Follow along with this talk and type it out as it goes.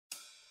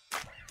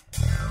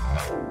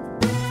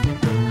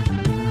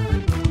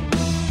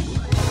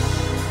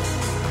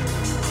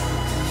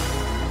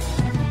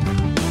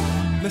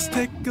Let's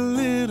take a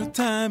little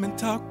time and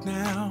talk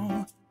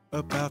now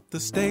about the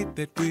state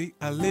that we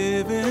are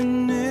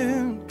living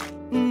in.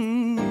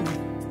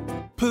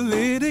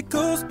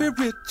 Political,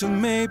 spiritual,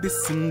 maybe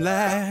some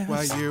laughs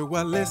while you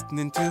are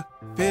listening to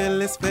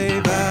Phyllis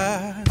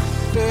Favor.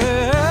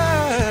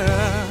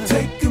 Yeah.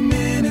 Take a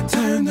minute,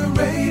 turn the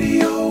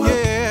radio up,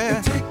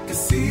 and take a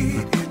seat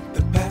in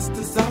the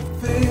pastor's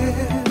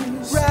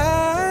office.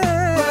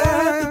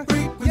 Right the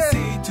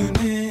frequency, tune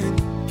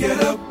in,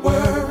 get a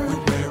word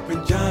with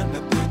Reverend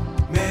Jonathan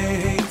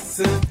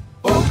Mason.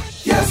 Oh,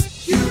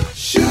 yes, you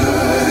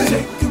should.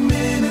 Take a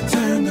minute,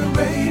 turn the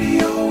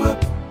radio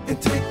up,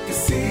 and take a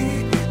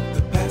seat in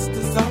the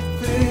pastor's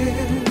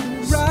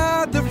office.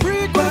 Ride the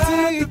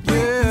frequency,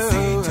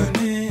 tune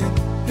in,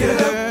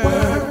 get a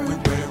word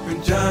with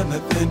Reverend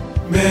Jonathan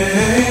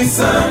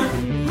Mason.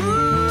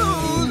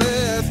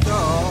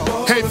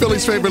 Hey,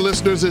 Philly's favorite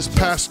listeners, it's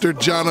Pastor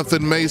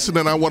Jonathan Mason,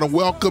 and I want to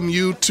welcome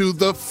you to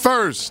the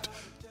first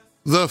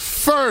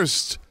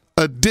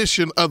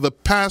edition of the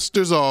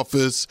Pastor's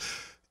Office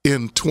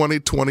in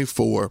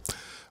 2024.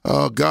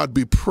 God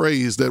be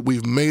praised that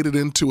we've made it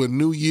into a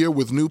new year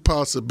with new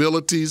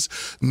possibilities,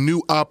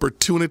 new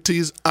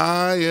opportunities.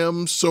 I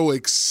am so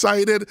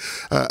excited.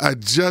 I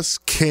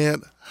just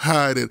can't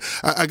hide it.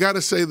 I got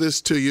to say this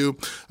to you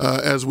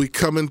as we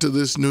come into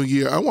this new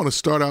year. I want to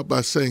start out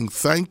by saying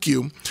thank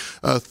you.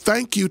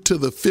 Thank you to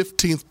the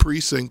 15th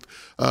Precinct,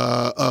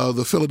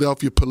 the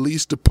Philadelphia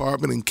Police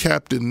Department, and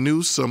Captain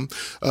Newsom.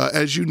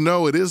 As you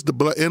know, it is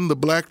in the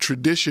Black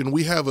tradition,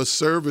 we have a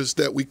service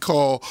that we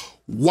call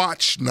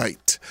Watch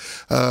Night.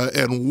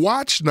 And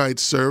Watch Night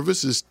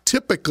service is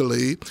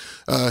typically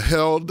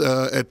held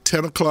at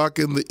 10 o'clock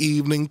in the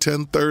evening,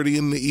 10:30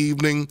 in the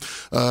evening,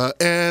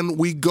 and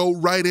we go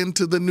right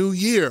into the new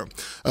year.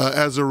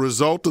 As a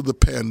result of the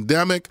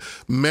pandemic,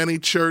 many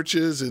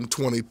churches in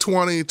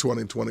 2020,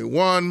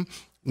 2021,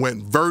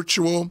 went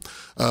virtual.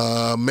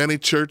 Many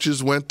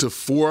churches went to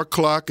 4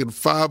 o'clock and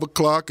 5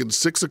 o'clock and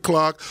 6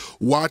 o'clock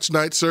watch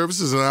night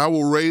services, and I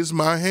will raise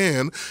my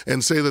hand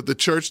and say that the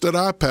church that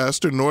I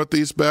pastor,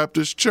 Northeast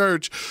Baptist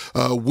Church,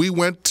 we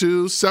went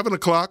to 7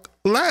 o'clock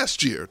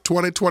last year,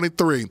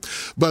 2023.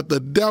 But the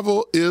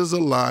devil is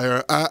a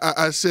liar.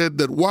 I said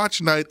that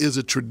watch night is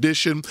a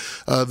tradition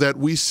that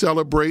we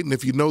celebrate, and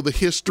if you know the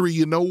history,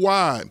 you know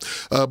why.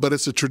 But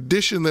it's a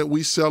tradition that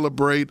we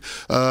celebrate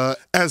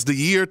as the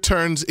year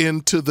turns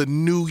into the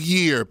new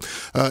year.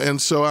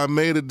 And so I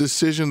made a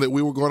decision that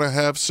we were going to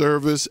have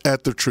service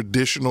at the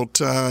traditional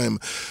time.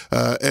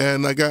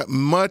 And I got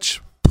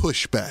much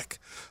pushback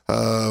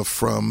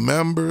from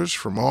members,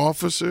 from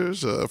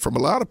officers, from a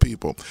lot of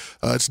people.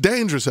 It's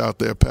dangerous out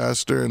there,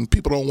 Pastor, and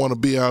people don't want to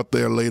be out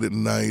there late at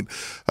night.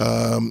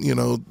 But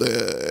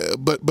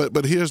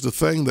here's the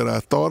thing that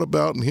I thought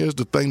about, and here's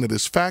the thing that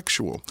is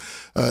factual.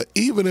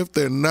 Even if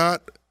they're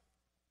not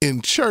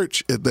in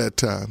church at that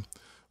time,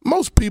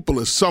 most people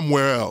are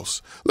somewhere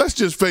else. Let's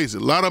just face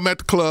it, a lot of them at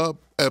the club,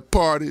 at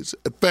parties,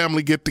 at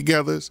family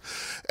get-togethers.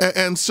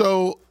 And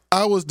so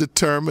I was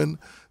determined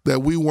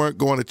that we weren't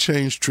going to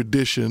change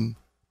tradition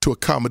to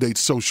accommodate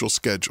social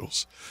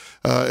schedules.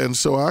 And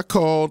so I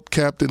called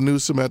Captain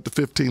Newsom at the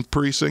 15th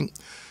Precinct,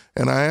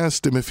 and I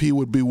asked him if he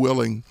would be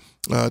willing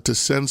to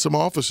send some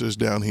officers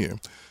down here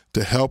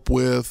to help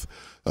with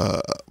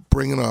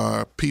bringing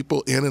our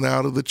people in and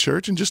out of the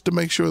church and just to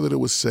make sure that it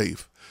was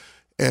safe.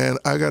 And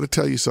I got to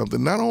tell you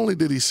something. Not only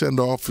did he send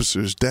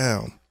officers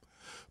down,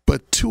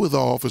 but 2 of the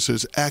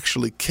officers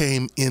actually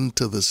came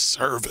into the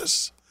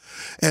service.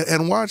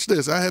 And watch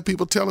this. I had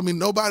people telling me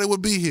nobody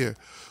would be here.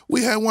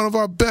 We had one of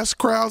our best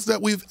crowds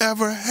that we've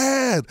ever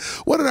had.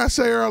 What did I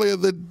say earlier?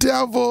 The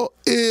devil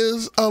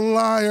is a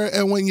liar.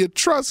 And when you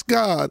trust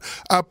God,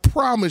 I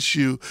promise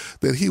you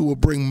that he will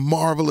bring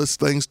marvelous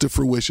things to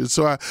fruition.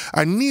 So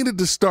I needed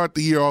to start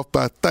the year off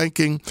by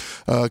thanking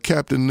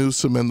Captain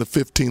Newsom and the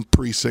 15th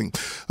Precinct.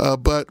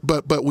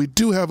 But we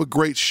do have a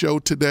great show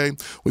today.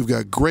 We've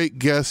got great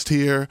guests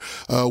here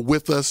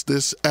with us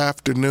this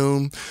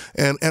afternoon.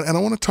 And I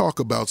want to talk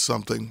about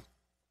something.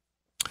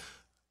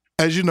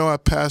 As you know, I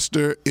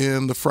pastor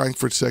in the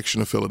Frankfort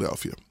section of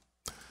Philadelphia.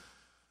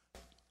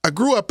 I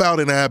grew up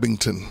out in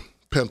Abington,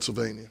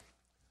 Pennsylvania.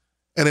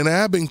 And in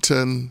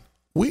Abington,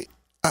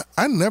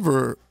 I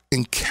never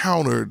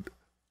encountered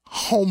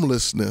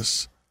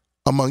homelessness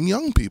among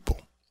young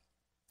people.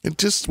 It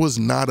just was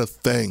not a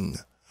thing.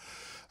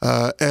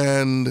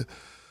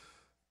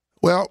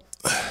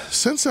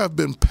 Since I've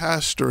been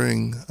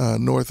pastoring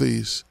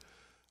Northeast,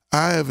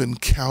 I have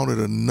encountered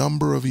a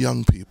number of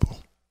young people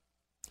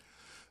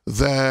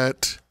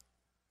that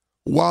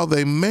while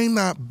they may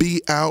not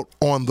be out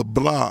on the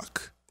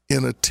block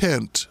in a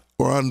tent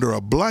or under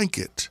a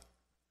blanket,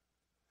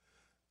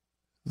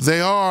 they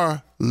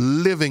are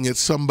living at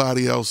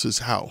somebody else's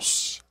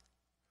house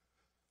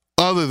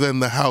other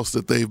than the house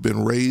that they've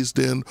been raised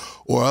in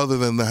or other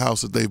than the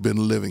house that they've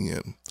been living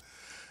in.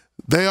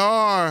 They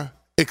are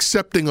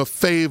accepting a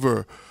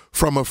favor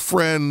from a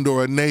friend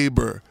or a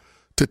neighbor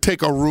to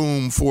take a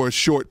room for a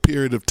short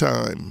period of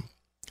time.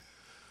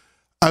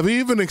 I've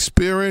even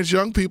experienced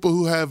young people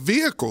who have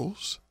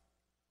vehicles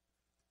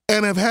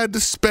and have had to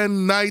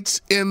spend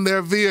nights in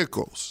their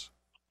vehicles.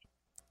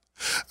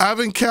 I've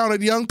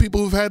encountered young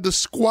people who've had to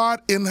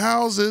squat in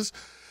houses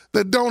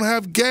that don't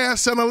have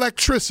gas and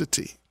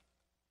electricity.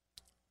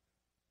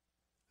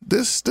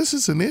 This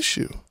is an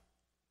issue.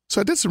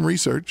 So I did some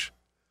research,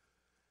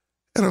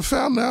 and I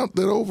found out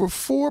that over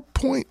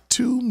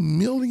 4.2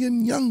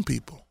 million young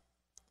people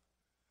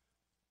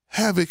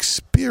have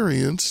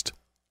experienced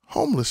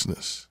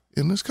homelessness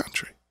in this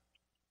country.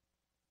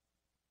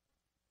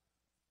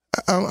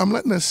 I'm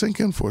letting that sink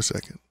in for a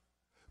second,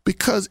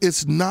 because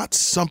it's not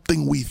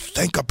something we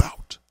think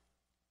about.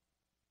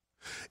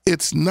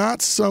 It's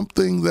not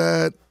something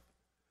that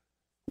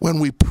when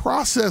we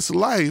process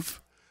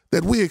life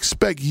that we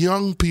expect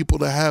young people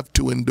to have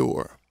to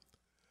endure.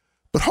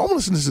 But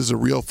homelessness is a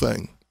real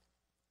thing.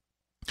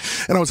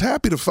 And I was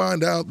happy to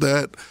find out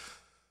that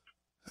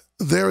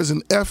there is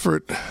an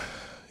effort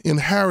in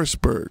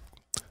Harrisburg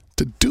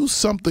to do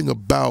something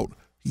about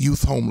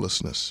youth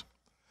homelessness.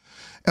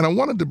 And I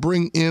wanted to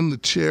bring in the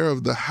chair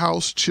of the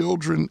House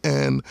Children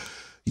and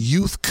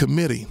Youth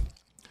Committee,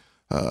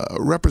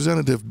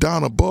 Representative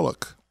Donna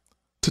Bullock,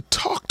 to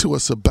talk to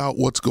us about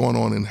what's going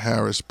on in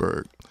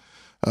Harrisburg.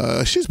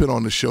 She's been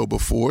on the show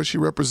before. She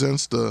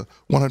represents the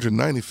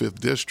 195th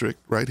District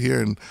right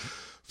here in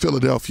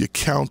Philadelphia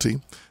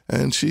County,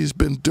 and she's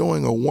been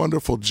doing a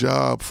wonderful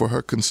job for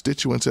her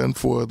constituents and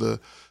for the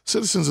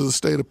citizens of the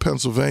state of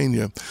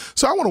Pennsylvania.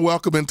 So I want to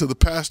welcome into the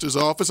pastor's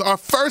office our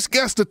first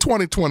guest of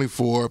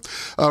 2024,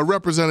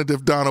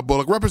 Representative Donna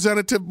Bullock.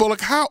 Representative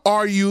Bullock, how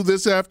are you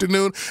this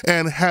afternoon,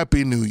 and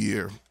Happy New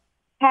Year?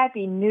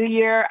 Happy New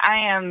Year. I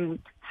am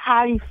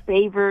highly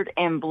favored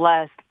and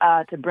blessed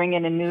to bring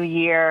in a new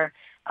year.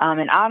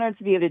 An honor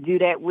to be able to do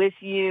that with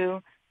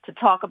you, to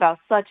talk about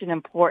such an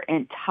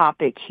important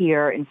topic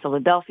here in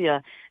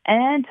Philadelphia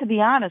and, to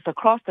be honest,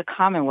 across the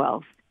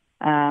Commonwealth.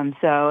 So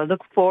I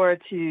look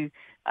forward to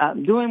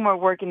doing more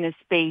work in this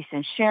space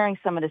and sharing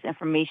some of this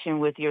information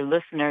with your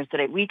listeners so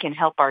that we can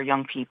help our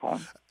young people.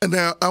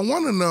 Now, I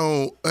want to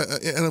know,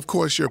 and of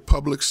course you're a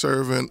public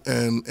servant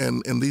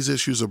and these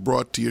issues are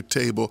brought to your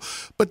table,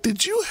 but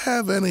did you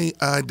have any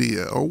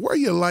idea, or were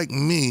you like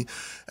me,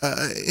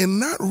 in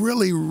not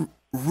really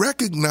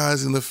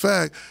recognizing the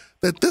fact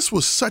that this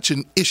was such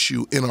an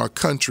issue in our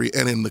country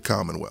and in the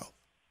Commonwealth?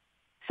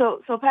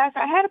 So Pastor,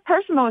 I had a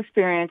personal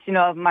experience,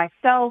 of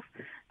myself.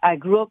 I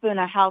grew up in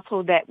a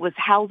household that was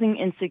housing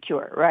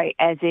insecure, right?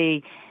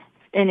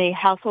 In a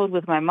household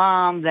with my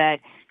mom that,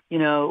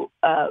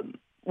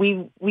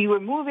 we were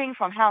moving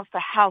from house to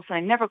house, and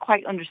I never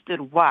quite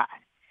understood why.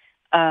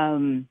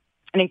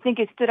 And I think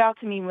it stood out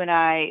to me when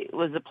I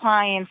was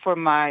applying for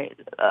my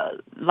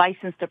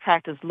license to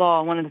practice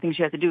law. One of the things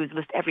you have to do is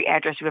list every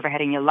address you ever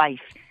had in your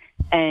life.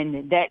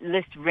 And that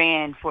list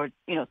ran for,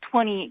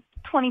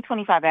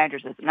 25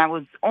 addresses, and I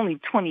was only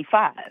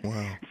 25.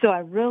 Wow. So I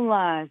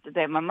realized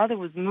that my mother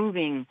was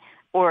moving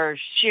or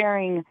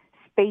sharing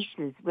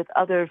spaces with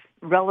other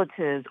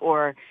relatives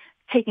or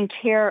taking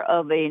care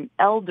of an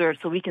elder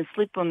so we can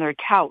sleep on their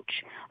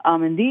couch.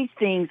 And these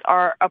things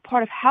are a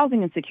part of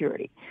housing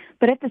insecurity.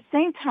 But at the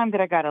same time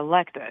that I got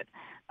elected,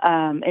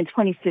 in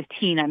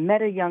 2015, I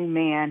met a young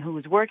man who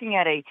was working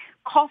at a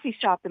coffee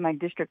shop in my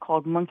district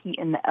called Monkey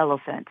and the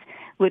Elephant,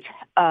 which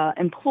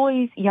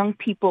employs young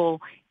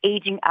people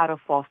aging out of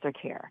foster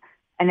care.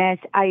 And as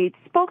I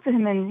spoke to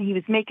him and he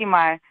was making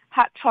my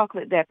hot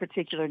chocolate that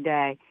particular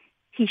day,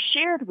 he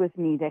shared with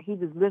me that he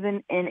was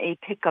living in a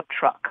pickup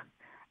truck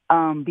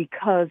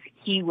because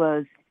he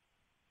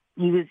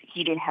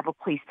didn't have a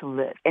place to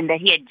live, and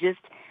that he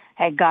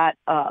had got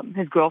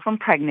his girlfriend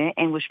pregnant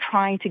and was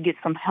trying to get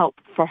some help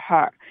for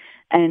her.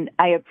 And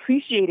I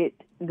appreciated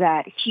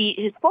that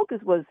his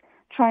focus was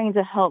trying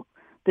to help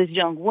this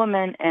young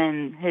woman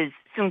and his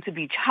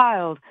soon-to-be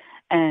child,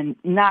 and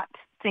not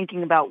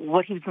thinking about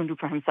what he was going to do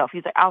for himself.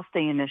 He's like, I'll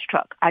stay in this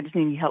truck. I just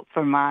need help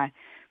for my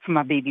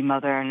baby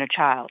mother and the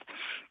child.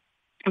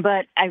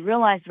 But I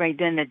realized right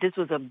then that this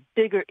was a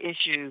bigger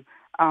issue,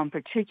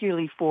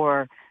 particularly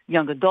for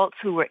young adults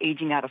who were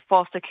aging out of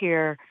foster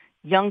care,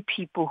 young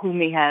people who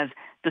may have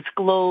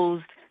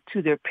disclosed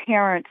to their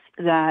parents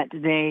that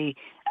they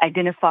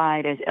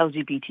identified as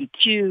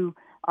LGBTQ,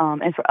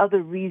 and for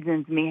other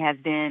reasons may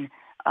have been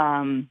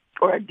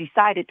or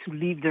decided to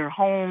leave their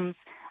homes.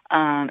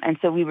 And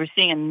so we were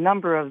seeing a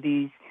number of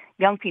these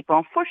young people.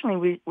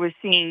 Unfortunately, we're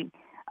seeing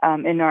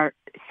in our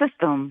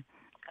system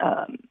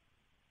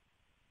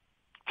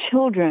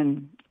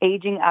children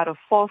aging out of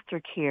foster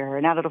care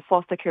and out of the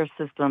foster care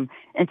system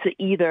into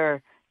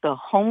either the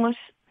homeless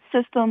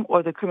system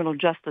or the criminal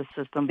justice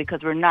system, because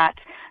we're not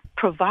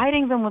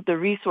providing them with the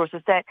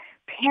resources that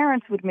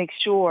parents would make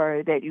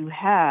sure that you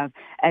have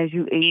as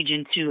you age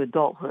into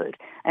adulthood.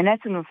 And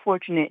that's an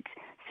unfortunate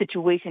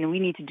situation, and we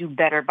need to do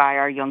better by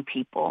our young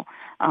people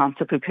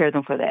to prepare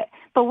them for that.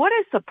 But what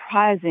is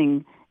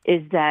surprising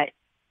is that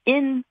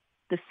in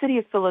the city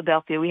of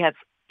Philadelphia, we have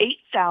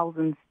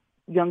 8,000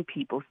 young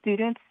people,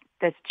 students,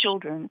 that's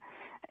children,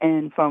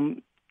 and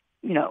from,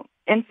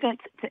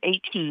 infants to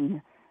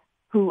 18,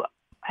 who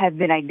have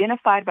been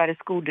identified by the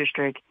school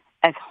district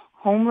as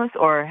homeless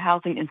or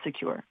housing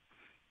insecure.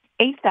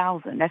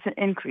 8,000, that's an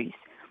increase.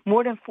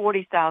 More than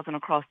 40,000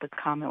 across the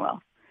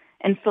Commonwealth.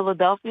 In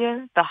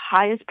Philadelphia, the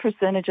highest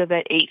percentage of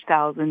that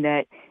 8,000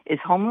 that is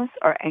homeless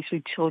are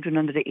actually children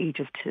under the age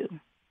of 2.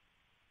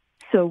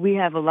 So we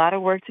have a lot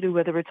of work to do,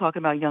 whether we're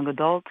talking about young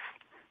adults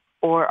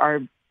or our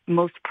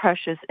most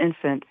precious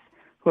infants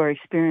who are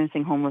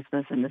experiencing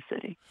homelessness in the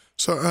city.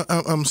 So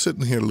I'm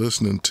sitting here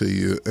listening to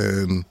you,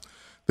 and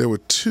there were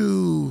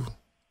 2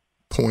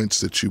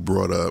 points that you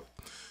brought up.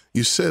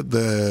 You said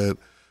that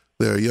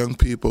there are young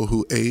people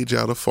who age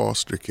out of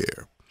foster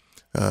care,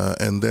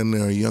 and then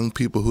there are young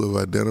people who have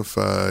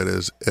identified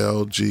as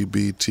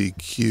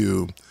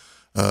LGBTQ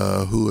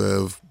who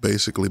have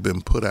basically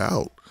been put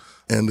out,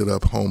 ended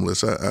up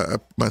homeless.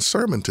 My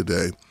sermon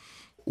today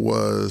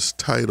was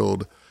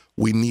titled,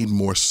 "We Need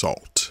More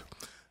Salt."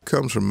 It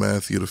comes from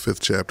Matthew, the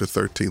 5th chapter,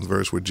 13th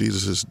verse, where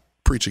Jesus is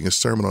preaching his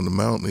Sermon on the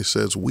Mount, and he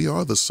says, "We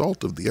are the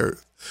salt of the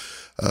earth."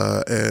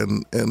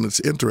 And it's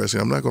interesting.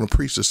 I'm not going to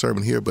preach the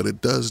sermon here, but it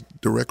does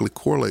directly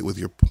correlate with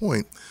your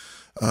point.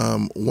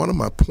 One of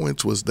my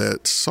points was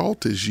that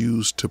salt is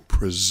used to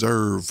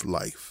preserve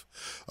life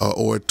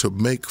or to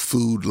make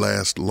food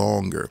last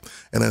longer.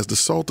 And as the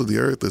salt of the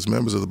earth, as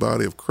members of the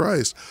body of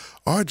Christ,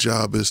 our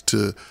job is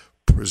to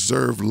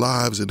preserve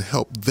lives and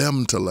help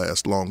them to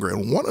last longer.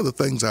 And one of the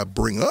things I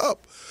bring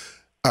up,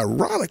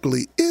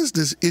 ironically, is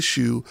this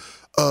issue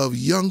of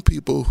young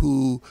people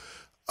who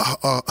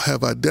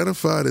have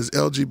identified as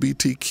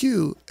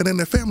LGBTQ, and then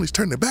their families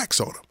turn their backs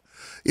on them.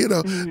 You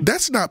know,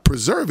 that's not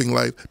preserving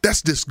life.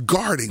 That's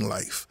discarding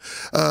life.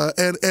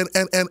 And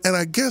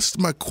I guess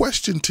my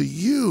question to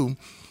you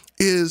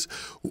is,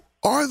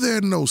 are there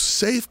no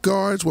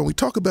safeguards when we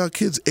talk about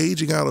kids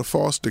aging out of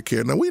foster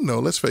care? Now, we know,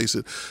 let's face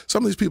it,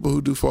 some of these people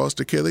who do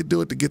foster care, they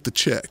do it to get the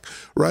check,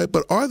 right?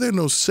 But are there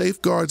no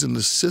safeguards in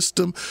the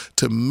system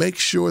to make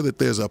sure that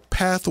there's a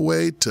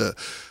pathway to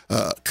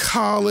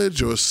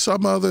college or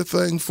some other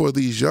thing for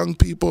these young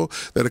people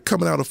that are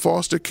coming out of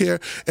foster care?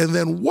 And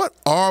then what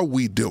are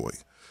we doing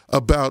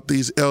about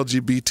these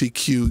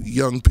LGBTQ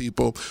young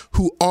people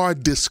who are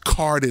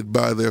discarded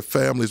by their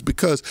families?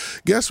 Because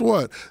guess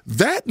what?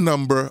 That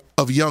number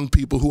of young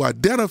people who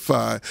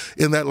identify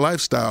in that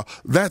lifestyle,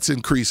 that's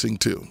increasing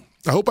too.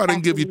 I hope I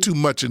didn't give you too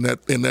much in that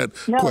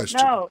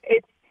question. No,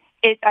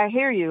 I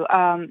hear you.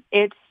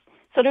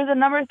 So there's a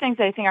number of things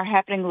that I think are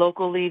happening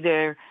locally.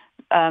 There,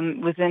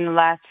 within the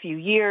last few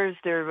years,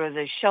 there was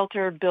a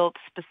shelter built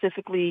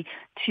specifically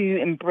to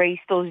embrace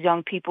those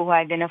young people who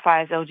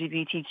identify as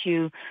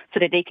LGBTQ so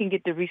that they can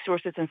get the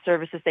resources and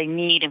services they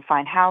need and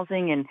find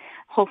housing and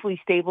hopefully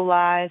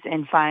stabilize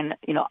and find,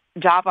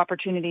 job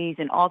opportunities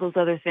and all those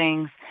other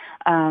things.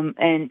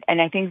 And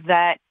I think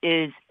that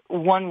is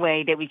one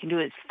way that we can do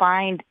it, is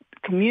find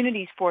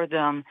communities for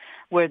them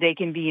where they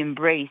can be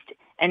embraced.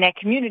 And that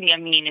community,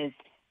 is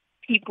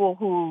people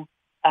who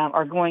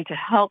are going to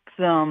help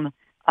them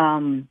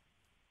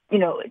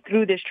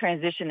through this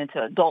transition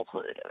into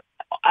adulthood.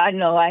 I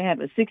know I have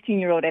a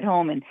 16-year-old at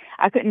home, and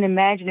I couldn't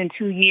imagine in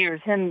 2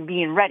 years him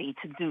being ready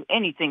to do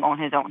anything on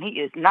his own. He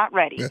is not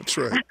ready. That's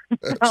right.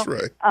 That's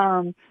right.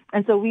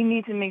 And so we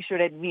need to make sure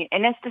that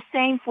and that's the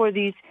same for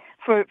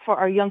for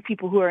our young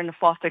people who are in the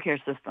foster care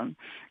system.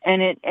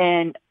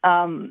 And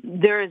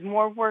there is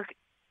more work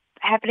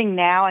happening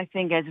now, I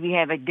think, as we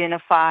have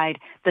identified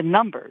the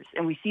numbers,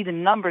 and we see the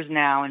numbers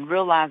now and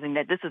realizing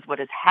that this is what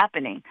is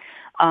happening,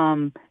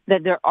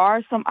 that there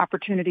are some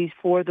opportunities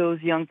for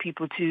those young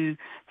people to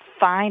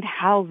find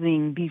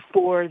housing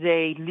before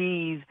they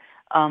leave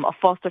a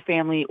foster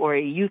family or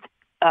a youth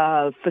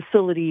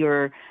facility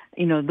or,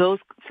 those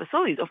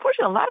facilities.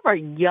 Unfortunately, a lot of our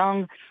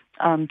young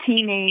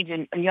teenage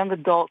and young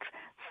adults,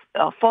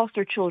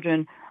 foster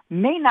children,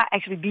 may not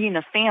actually be in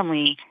a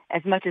family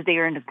as much as they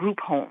are in a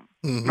group home,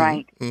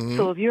 right? Mm-hmm.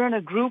 So if you're in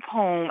a group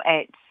home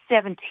at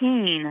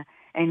 17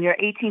 and your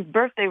 18th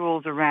birthday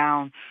rolls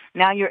around,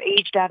 now you're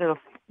aged out of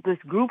this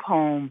group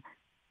home,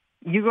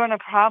 you're going to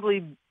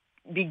probably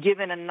be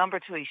given a number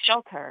to a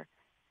shelter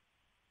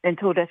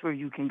until that's where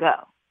you can go.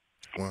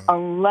 Wow.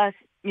 Unless,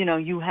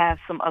 you have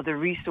some other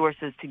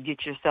resources to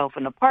get yourself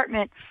an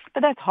apartment.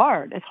 But that's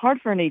hard. It's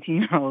hard for an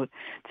 18-year-old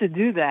to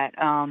do that.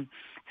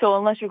 So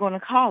unless you're going to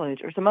college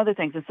or some other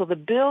things. And so the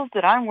bills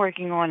that I'm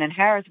working on in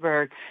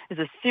Harrisburg is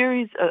a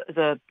series,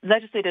 the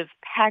legislative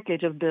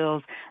package of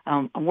bills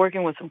I'm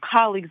working with some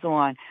colleagues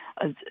on.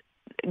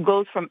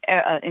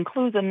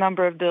 Includes a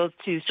number of bills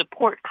to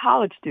support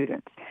college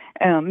students,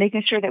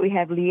 making sure that we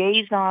have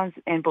liaisons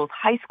in both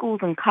high schools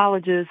and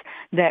colleges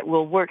that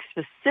will work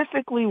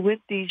specifically with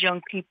these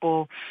young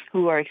people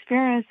who are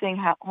experiencing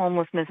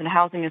homelessness and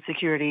housing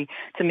insecurity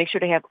to make sure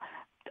they have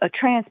a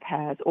trans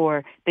pass,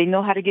 or they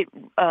know how to get,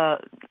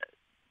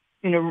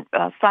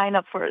 sign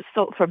up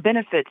for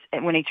benefits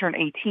when they turn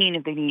 18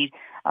 if they need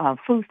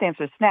food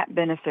stamps or SNAP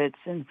benefits,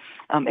 and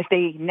if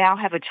they now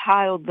have a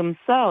child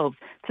themselves,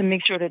 to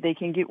make sure that they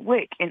can get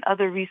WIC and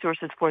other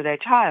resources for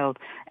that child,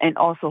 and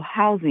also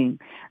housing.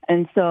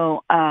 And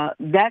so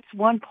that's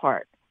one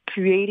part,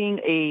 creating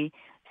a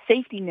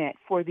safety net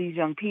for these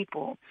young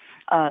people.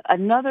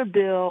 Another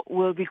bill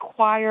will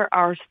require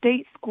our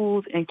state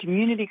schools and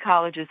community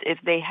colleges, if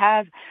they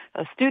have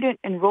a student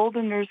enrolled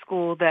in their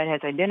school that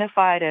has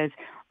identified as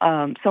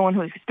someone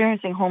who is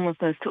experiencing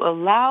homelessness, to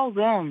allow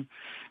them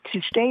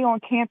to stay on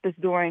campus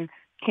during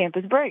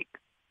campus break.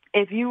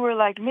 If you were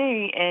like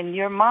me and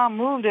your mom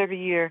moved every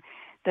year,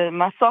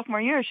 my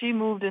sophomore year, she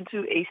moved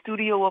into a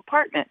studio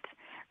apartment.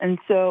 And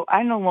so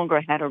I no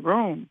longer had a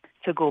room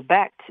to go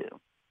back to.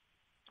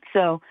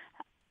 So,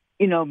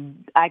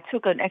 I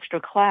took an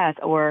extra class,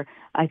 or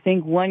I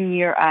think one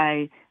year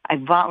I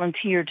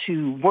volunteered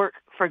to work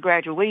for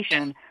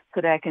graduation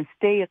so that I can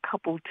stay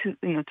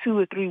 2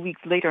 or 3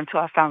 weeks later until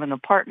I found an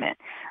apartment.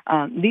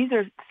 These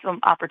are some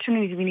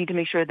opportunities we need to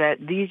make sure that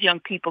these young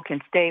people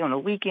can stay on the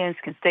weekends,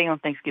 can stay on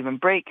Thanksgiving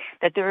break,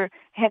 that they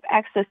have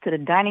access to the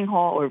dining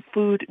hall or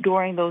food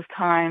during those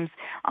times,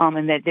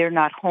 and that they're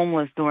not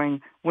homeless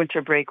during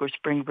winter break or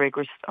spring break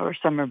or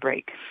summer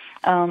break.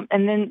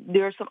 And then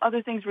there are some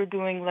other things we're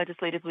doing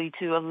legislatively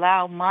to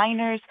allow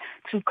minors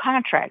to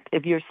contract.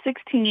 If you're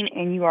 16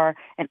 and you are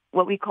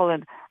what we call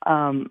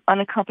an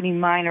unaccompanied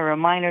minor, a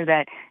minor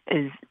that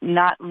is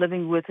not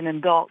living with an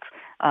adult,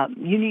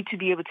 you need to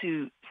be able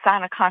to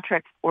sign a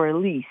contract or a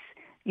lease.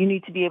 You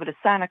need to be able to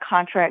sign a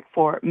contract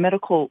for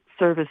medical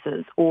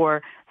services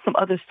or some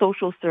other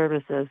social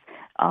services.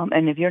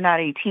 And if you're not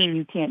 18,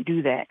 you can't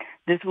do that.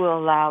 This will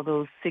allow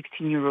those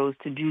 16-year-olds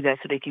to do that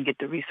so they can get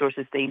the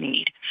resources they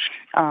need.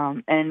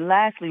 And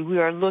lastly, we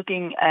are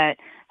looking at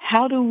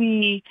how do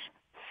we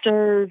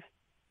serve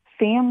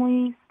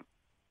families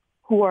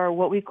who are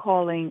what we're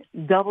calling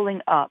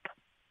doubling up.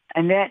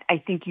 And that, I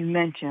think you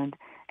mentioned,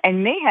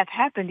 and may have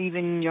happened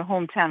even in your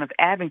hometown of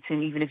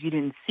Abington, even if you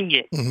didn't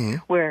see it,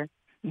 where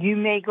you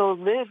may go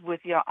live with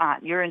your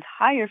aunt. Your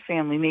entire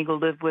family may go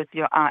live with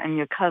your aunt and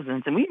your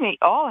cousins. And we may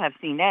all have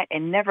seen that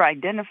and never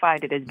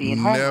identified it as being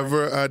homeless.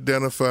 Never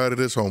identified it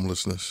as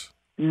homelessness.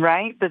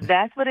 Right? But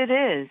that's what it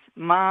is.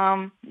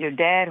 Mom, your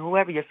dad,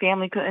 whoever, your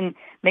family couldn't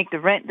make the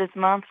rent this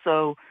month,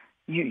 so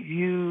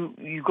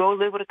you go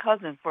live with a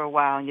cousin for a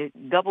while, and you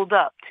doubled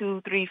up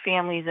 2-3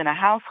 families in a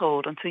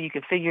household until you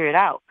could figure it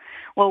out.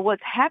 Well,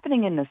 what's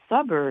happening in the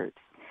suburbs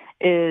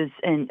is,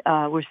 and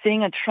we're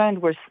seeing a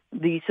trend where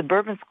the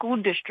suburban school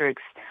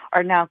districts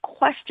are now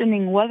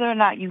questioning whether or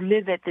not you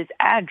live at this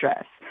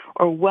address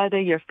or whether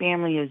your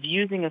family is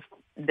using a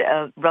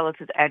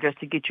relative's address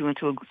to get you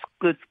into a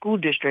good school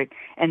district,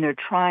 and they're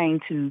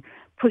trying to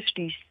push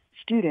these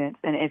students.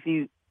 And if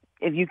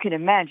you can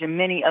imagine,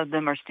 many of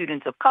them are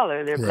students of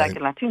color. They're Black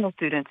and Latino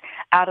students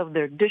out of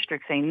their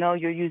district saying, no,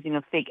 you're using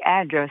a fake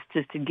address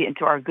just to get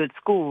into our good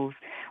schools,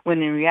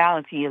 when in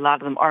reality, a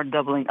lot of them are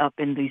doubling up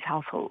in these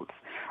households.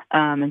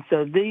 And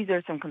so these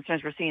are some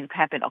concerns we're seeing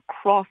happen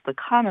across the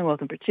Commonwealth,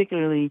 and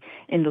particularly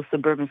in those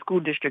suburban school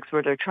districts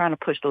where they're trying to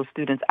push those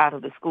students out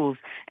of the schools.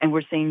 And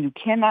we're saying you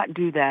cannot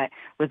do that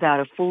without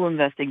a full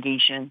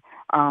investigation.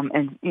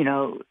 And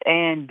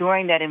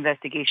during that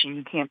investigation,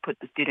 you can't put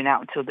the student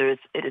out until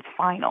it is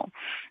final.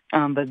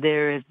 But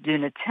there has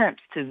been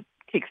attempts to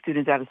kick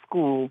students out of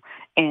school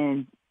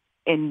and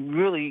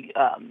really,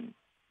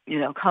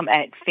 come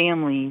at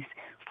families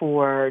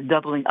for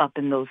doubling up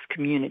in those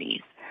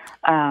communities.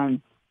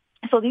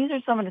 So these are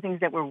some of the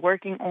things that we're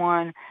working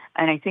on,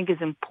 and I think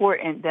it's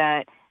important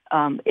that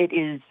it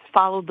is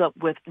followed up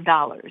with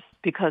dollars,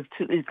 because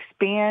to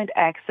expand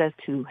access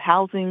to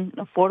housing,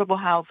 affordable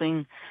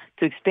housing,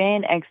 to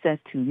expand access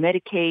to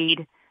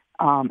Medicaid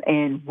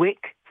and WIC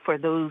for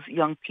those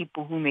young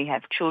people who may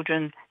have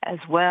children as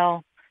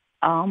well,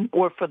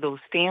 or for those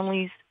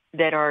families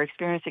that are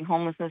experiencing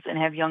homelessness and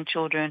have young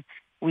children,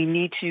 we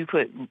need to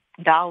put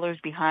dollars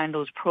behind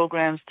those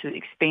programs to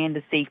expand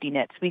the safety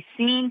nets. We've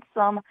seen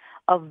some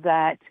of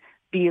that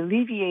be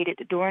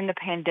alleviated during the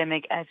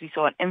pandemic as we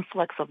saw an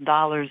influx of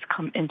dollars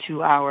come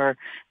into our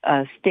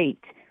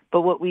state.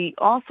 But what we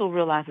also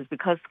realized is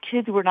because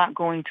kids were not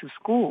going to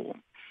school,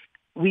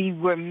 we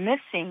were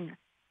missing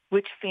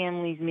which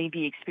families may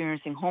be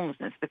experiencing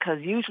homelessness, because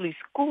usually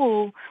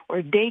school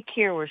or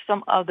daycare or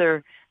some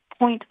other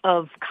point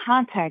of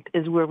contact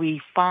is where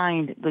we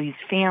find these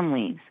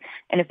families.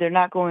 And if they're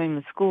not going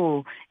to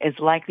school, it's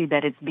likely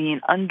that it's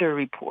being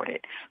underreported.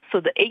 So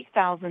the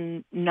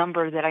 8,000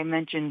 number that I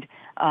mentioned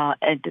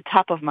at the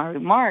top of my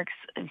remarks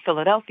in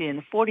Philadelphia and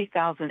the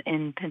 40,000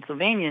 in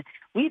Pennsylvania,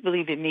 we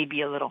believe it may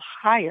be a little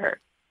higher.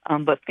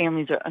 But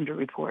families are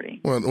underreporting.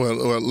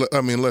 Well,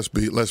 I mean, let's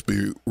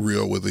be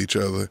real with each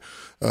other.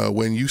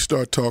 When you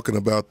start talking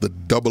about the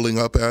doubling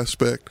up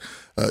aspect,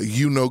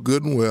 you know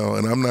good and well,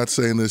 and I'm not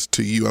saying this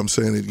to you, I'm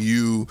saying it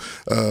you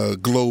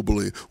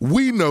globally.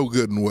 We know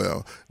good and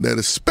well that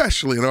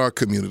especially in our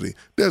community,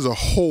 there's a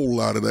whole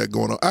lot of that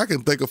going on. I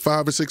can think of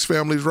 5 or 6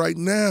 families right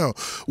now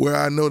where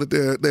I know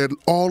that they're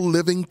all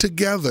living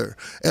together,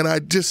 and I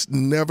just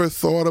never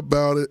thought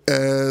about it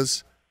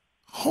as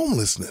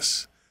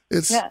homelessness.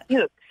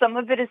 Some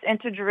of it is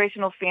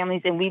intergenerational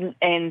families, and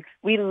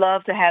we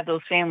love to have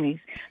those families.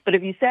 But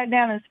if you sat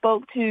down and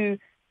spoke to,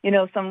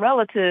 some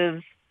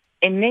relatives,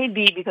 it may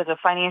be because of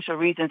financial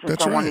reasons, and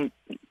someone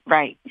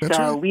Right. That's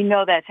so right. we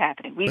know that's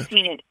happening. We've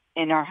seen it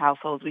in our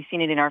households. We've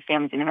seen it in our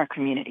families and in our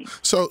community.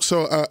 So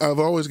I've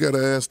always got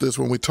to ask this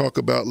when we talk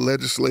about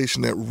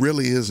legislation that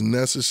really is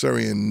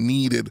necessary and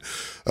needed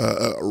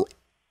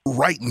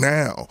right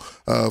now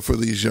for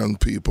these young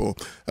people.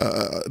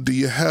 Do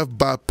you have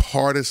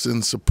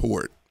bipartisan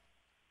support?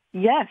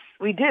 Yes,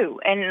 we do,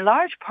 and in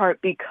large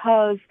part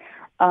because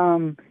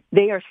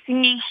they are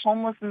seeing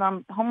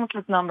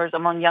homelessness numbers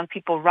among young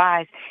people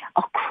rise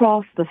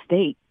across the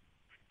state.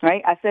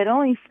 Right? I said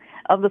only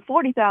of the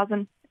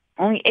 40,000,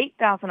 only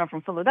 8,000 are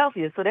from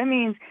Philadelphia. So that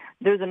means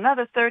there's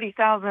another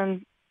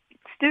 30,000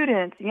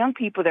 students, young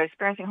people that are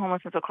experiencing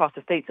homelessness across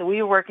the state. So we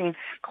are working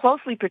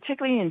closely,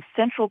 particularly in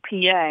central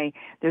PA.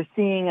 They're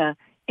seeing an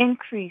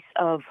increase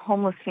of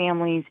homeless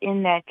families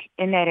in that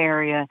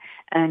area,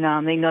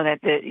 and they know that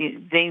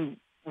they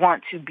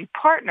want to be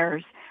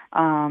partners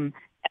and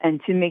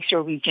to make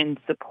sure we can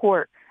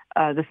support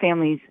the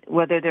families,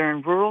 whether they're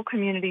in rural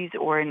communities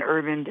or in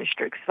urban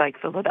districts like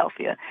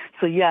Philadelphia.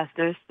 So yes,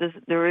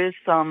 there is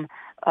some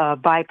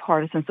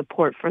bipartisan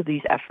support for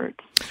these efforts.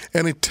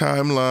 Any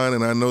timeline,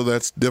 and I know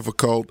that's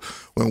difficult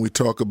when we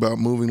talk about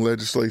moving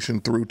legislation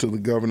through to the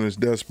governor's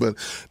desk, but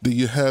do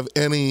you have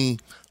any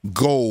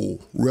goal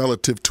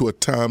relative to a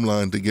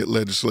timeline to get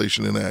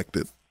legislation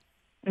enacted?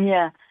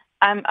 Yeah,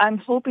 I'm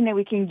hoping that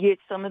we can get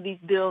some of these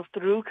bills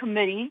through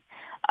committee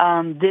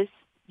this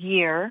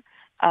year,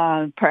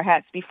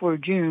 perhaps before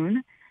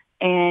June.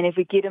 And if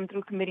we get them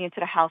through committee into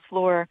the House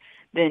floor,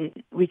 then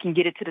we can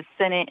get it to the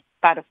Senate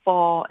by the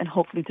fall and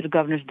hopefully to the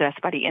governor's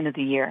desk by the end of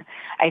the year.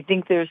 I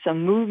think there's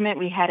some movement.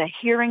 We had a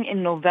hearing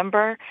in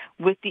November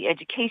with the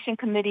Education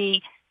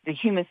Committee, the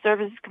Human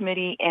Services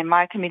Committee, and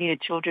my committee, the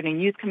Children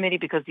and Youth Committee,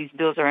 because these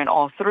bills are in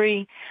all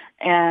three.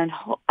 And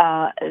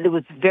there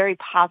was very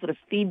positive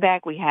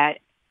feedback. We had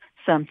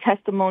some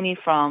testimony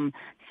from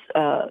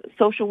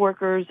social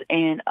workers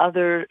and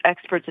other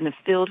experts in the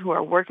field who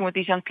are working with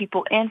these young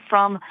people, and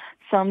from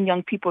some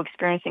young people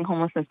experiencing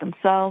homelessness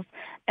themselves.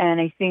 And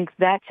I think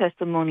that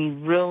testimony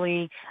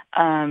really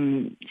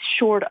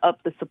shored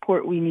up the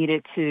support we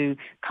needed to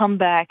come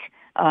back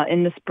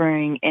in the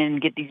spring and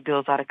get these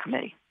bills out of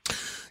committee.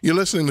 You're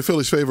listening to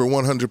Philly's Favorite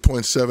 100.7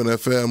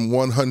 FM,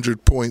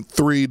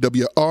 100.3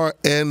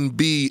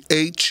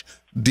 WRNBH.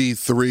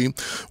 D3.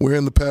 We're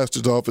in the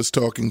pastor's office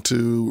talking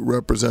to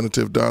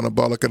Representative Donna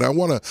Bullock, and I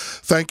want to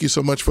thank you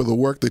so much for the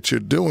work that you're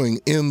doing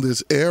in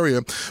this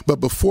area. But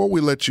before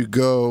we let you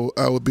go,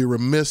 I would be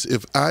remiss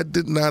if I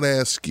did not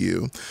ask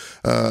you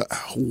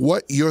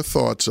what your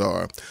thoughts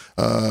are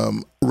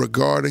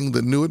regarding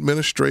the new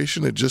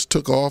administration that just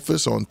took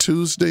office on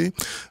Tuesday.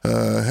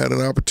 Had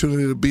an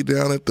opportunity to be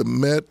down at the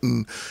Met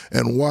and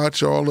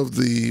watch all of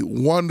the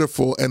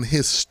wonderful and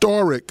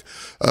historic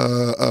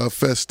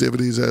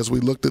festivities as we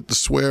looked at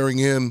the swearing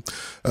in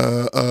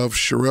of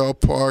Sherelle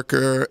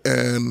Parker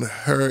and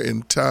her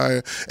and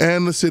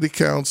the city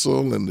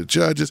council and the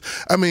judges.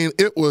 I mean,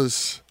 it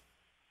was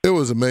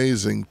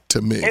amazing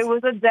to me. It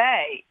was a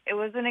day. It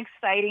was an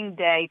exciting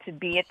day to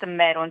be at the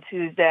Met on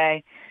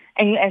Tuesday.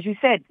 And as you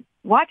said,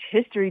 watch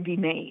history be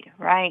made,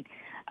 right?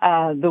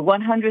 The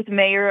 100th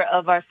mayor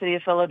of our city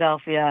of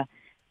Philadelphia,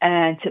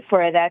 and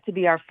for that to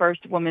be our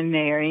first woman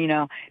mayor.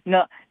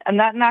 No, I'm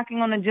not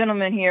knocking on the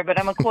gentleman here, but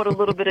I'm going to quote a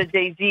little bit of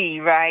Jay-Z,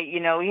 right?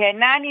 We had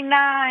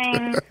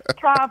 99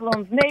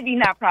 problems, maybe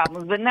not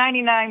problems, but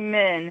 99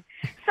 men.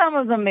 Some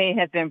of them may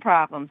have been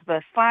problems,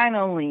 but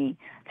finally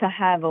to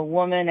have a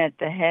woman at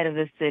the head of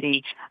the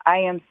city. I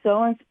am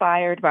so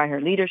inspired by her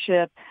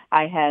leadership.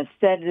 I have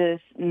said this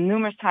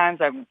numerous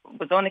times. I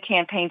was on the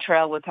campaign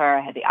trail with her.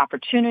 I had the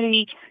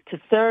opportunity to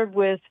serve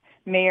with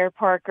Mayor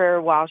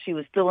Parker while she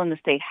was still in the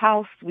State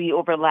House. We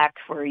overlapped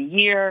for a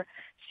year.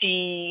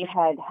 She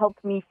had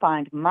helped me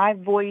find my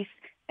voice,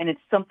 and it's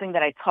something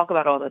that I talk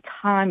about all the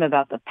time,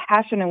 about the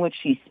passion in which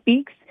she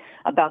speaks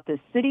about this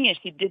city, and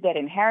she did that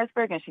in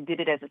Harrisburg, and she did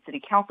it as a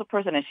city council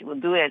person, and she will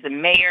do it as a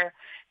mayor,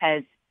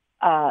 has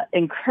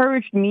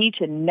encouraged me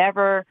to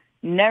never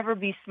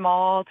be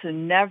small, to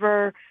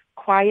never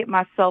quiet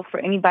myself for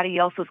anybody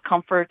else's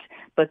comfort,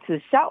 but to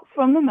shout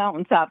from the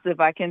mountaintops,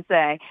 if I can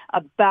say,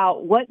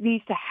 about what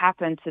needs to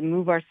happen to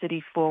move our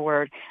city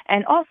forward,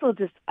 and also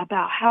just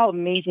about how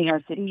amazing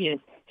our city is.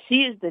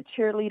 She is the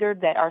cheerleader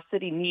that our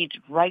city needs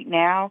right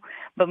now,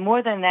 but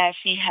more than that,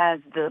 she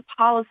has the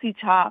policy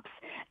chops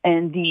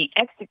and the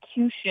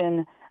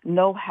execution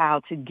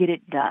know-how to get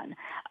it done.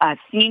 I've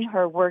seen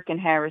her work in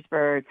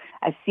Harrisburg.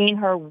 I've seen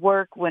her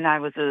work when I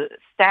was a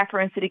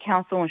staffer in City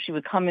Council, and she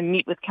would come and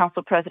meet with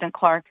Council President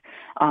Clark,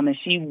 and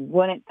she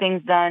wanted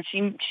things done.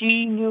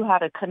 She knew how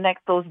to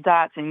connect those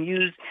dots and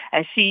use,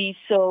 as she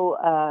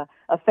so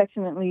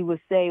affectionately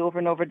would say over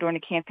and over during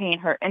the campaign,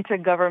 her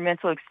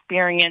intergovernmental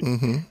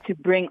experience to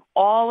bring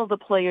all of the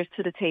players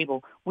to the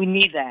table. We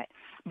need that.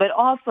 But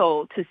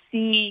also to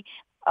see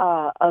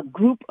a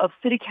group of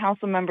city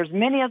council members,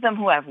 many of them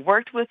who I've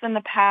worked with in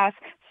the past,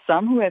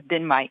 some who have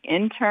been my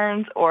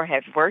interns or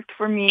have worked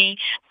for me.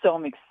 So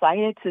I'm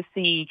excited to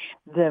see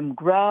them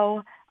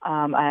grow.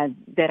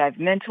 that I've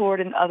mentored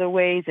in other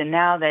ways, and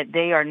now that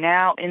they are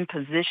now in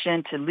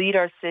position to lead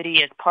our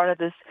city as part of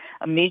this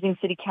amazing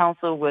city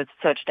council with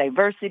such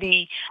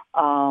diversity,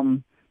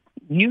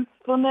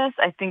 youthfulness.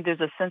 I think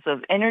there's a sense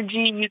of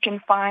energy you can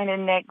find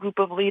in that group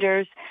of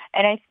leaders,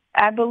 and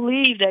I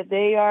believe that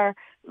they are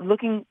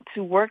looking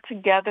to work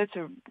together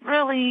to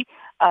really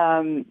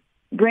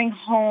bring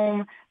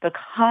home the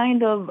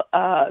kind of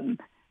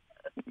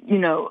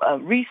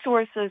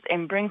resources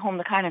and bring home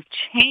the kind of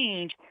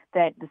change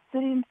that the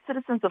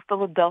citizens of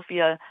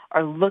Philadelphia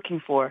are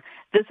looking for.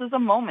 This is a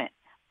moment.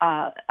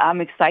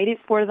 I'm excited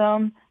for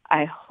them.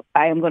 I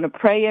am going to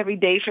pray every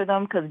day for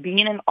them because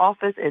being in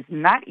office is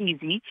not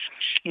easy.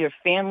 Your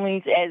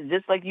families,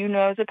 just like you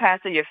know as a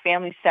pastor, your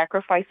families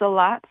sacrifice a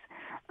lot.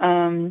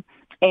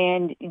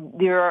 And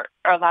there are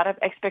a lot of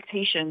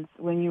expectations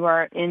when you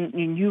are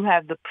when you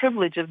have the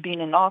privilege of being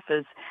in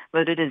office,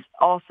 but it is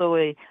also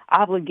a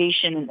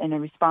obligation and a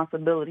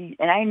responsibility.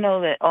 And I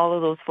know that all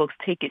of those folks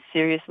take it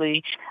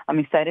seriously. I'm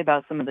excited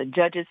about some of the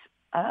judges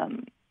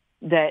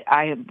that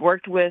I have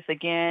worked with.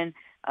 Again,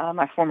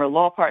 my former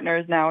law partner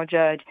is now a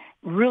judge.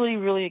 Really,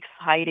 really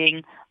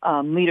exciting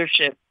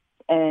leadership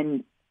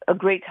and a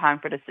great time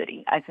for the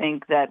city. I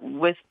think that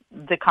with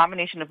the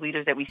combination of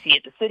leaders that we see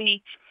at the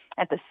city,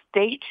 at the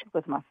state,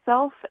 with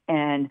myself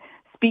and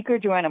Speaker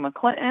Joanna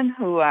McClinton,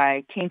 who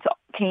I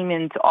came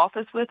into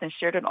office with and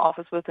shared an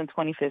office with in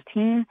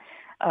 2015,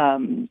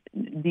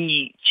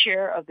 the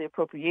chair of the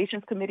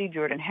Appropriations Committee,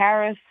 Jordan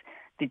Harris,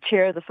 the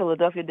chair of the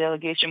Philadelphia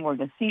delegation,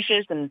 Morgan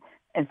Cephas, and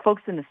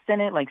folks in the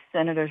Senate like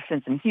Senator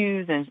Vincent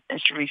Hughes and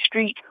Sheree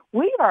Street.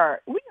 We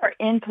are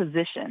in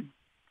position.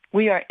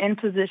 We are in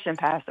position,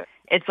 Pastor.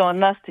 It's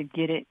on us to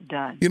get it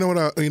done. You know what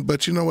I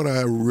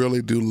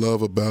really do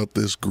love about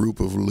this group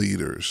of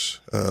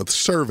leaders,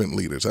 servant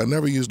leaders. I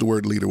never use the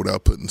word leader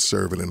without putting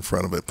servant in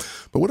front of it.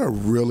 But what I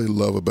really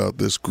love about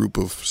this group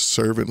of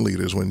servant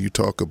leaders, when you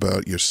talk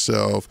about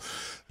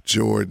yourself,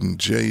 Jordan,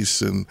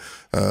 Jason,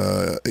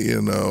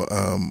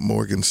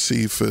 Morgan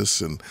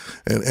Cephas, and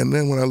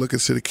then when I look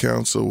at City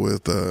Council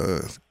with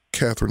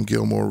Catherine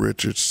Gilmore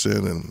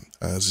Richardson and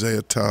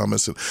Isaiah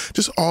Thomas and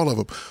just all of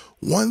them,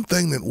 one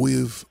thing that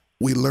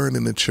we learn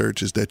in the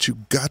church is that you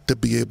got to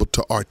be able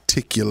to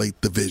articulate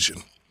the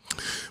vision.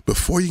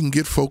 Before you can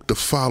get folk to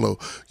follow,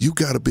 you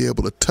got to be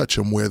able to touch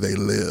them where they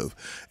live.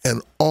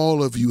 And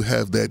all of you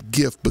have that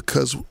gift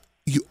because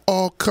you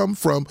all come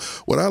from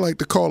what I like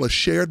to call a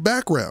shared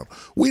background.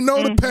 We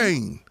know the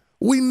pain.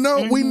 We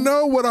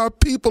know what our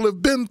people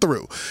have been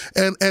through.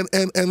 And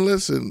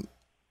listen,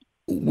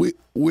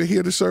 we're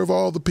here to serve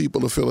all the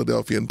people of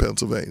Philadelphia and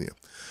Pennsylvania.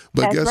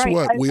 But That's guess right.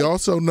 what? We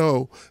also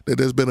know that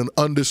there's been an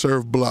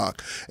underserved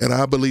block, and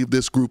I believe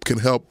this group can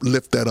help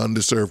lift that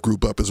underserved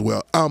group up as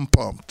well. I'm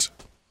pumped.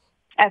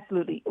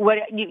 Absolutely. What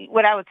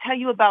I would tell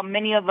you about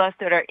many of us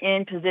that are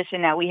in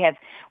position now, we have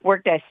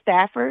worked as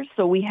staffers,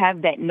 so we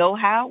have that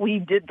know-how. We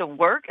did the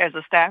work as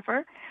a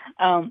staffer.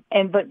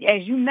 But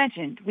as you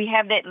mentioned, we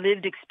have that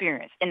lived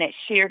experience and that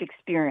shared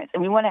experience.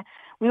 And we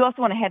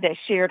also want to have that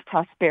shared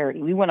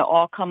prosperity. We want to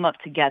all come up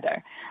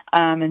together.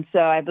 And so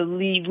I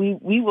believe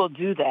we will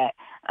do that.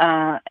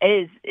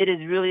 It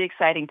is really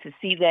exciting to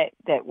see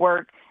that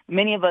work.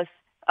 Many of us,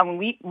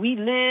 we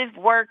live,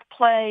 work,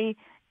 play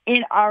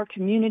in our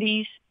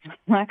communities.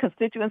 My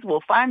constituents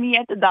will find me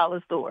at the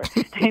dollar store.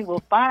 They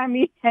will find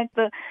me at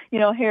the,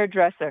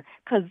 hairdresser,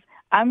 because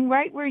I'm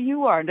right where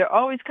you are. They're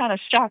always kind of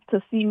shocked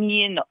to see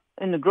me in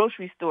the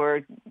grocery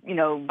store,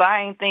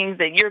 buying things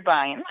that you're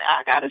buying.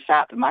 I got to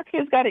shop and my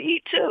kids got to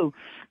eat too.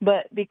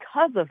 But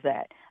because of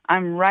that,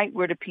 I'm right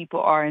where the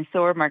people are, and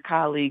so are my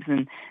colleagues.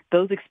 And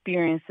those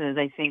experiences,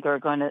 I think, are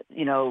going to,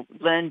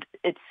 lend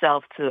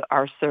itself to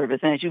our service.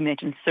 And as you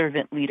mentioned,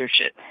 servant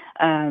leadership.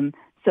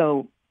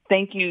 So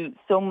thank you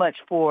so much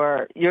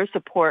for your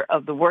support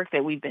of the work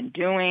that we've been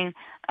doing,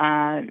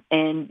 and,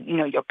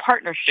 your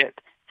partnership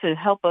to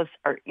help us,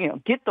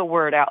 get the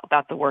word out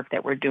about the work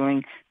that we're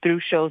doing through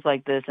shows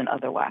like this and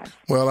otherwise.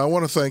 Well, I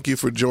want to thank you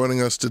for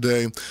joining us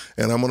today,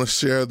 and I'm going to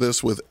share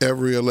this with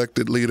every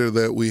elected leader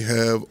that we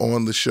have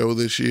on the show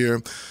this year.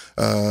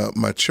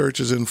 My church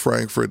is in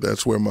Frankfurt.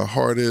 That's where my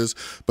heart is,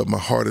 but my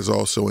heart is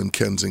also in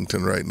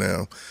Kensington right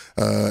now,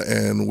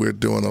 and we're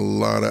doing a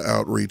lot of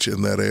outreach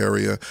in that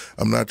area.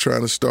 I'm not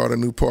trying to start a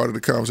new part of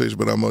the conversation,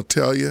 but I'm going to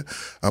tell you,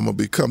 I'm going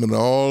to be coming to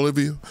all of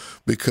you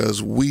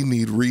because we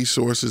need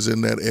resources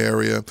in that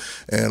area.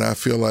 And I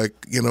feel like,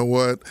 you know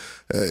what,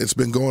 it's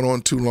been going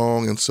on too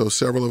long. And so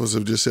several of us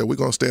have just said, we're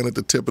going to stand at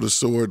the tip of the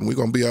sword and we're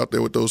going to be out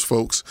there with those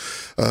folks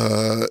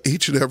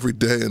each and every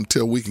day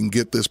until we can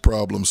get this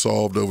problem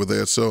solved over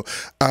there. So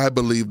I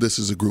believe this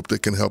is a group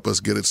that can help us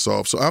get it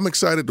solved. So I'm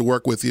excited to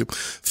work with you.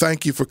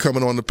 Thank you for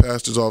coming on the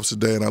Pastor's Office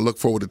today. And I look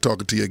forward to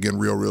talking to you again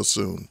real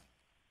soon.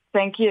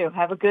 Thank you.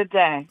 Have a good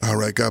day. All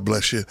right. God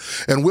bless you.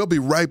 And we'll be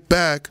right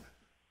back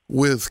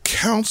with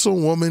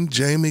Councilwoman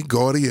Jamie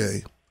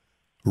Gauthier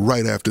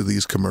right after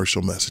these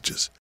commercial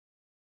messages.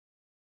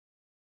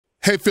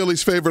 Hey,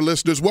 Philly's favorite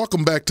listeners,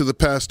 welcome back to the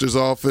pastor's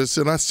office.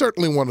 And I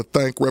certainly want to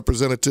thank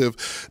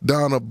Representative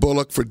Donna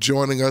Bullock for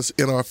joining us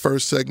in our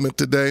first segment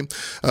today.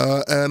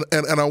 And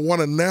I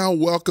want to now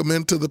welcome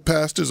into the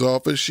pastor's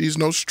office. She's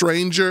no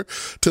stranger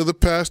to the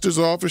pastor's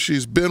office.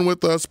 She's been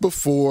with us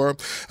before.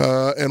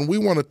 And we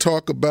want to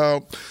talk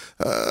about...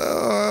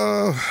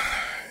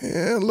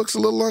 it looks a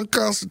little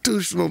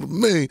unconstitutional to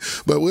me,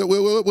 but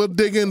we'll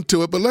dig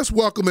into it. But let's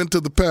welcome into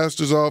the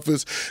pastor's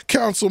office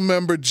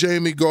Councilmember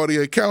Jamie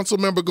Gauthier.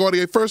 Councilmember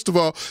Gauthier, first of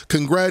all,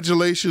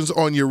 congratulations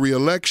on your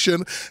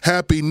reelection.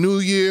 Happy New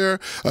Year.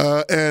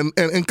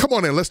 And come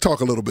on in, let's talk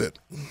a little bit.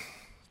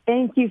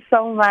 Thank you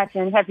so much,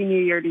 and Happy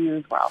New Year to you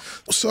as well.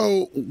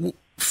 So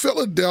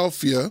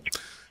Philadelphia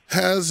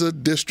has a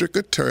district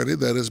attorney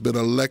that has been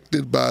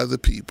elected by the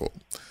people.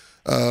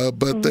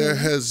 But there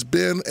has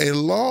been a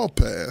law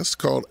passed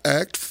called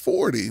Act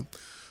 40,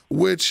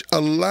 which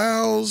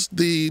allows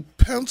the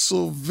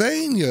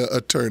Pennsylvania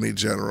Attorney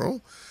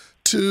General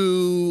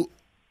to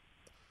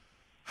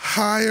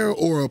hire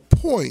or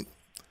appoint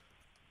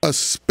a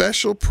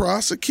special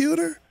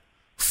prosecutor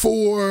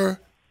for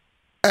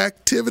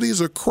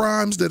activities or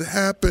crimes that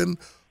happen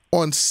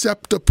on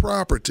SEPTA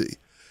property.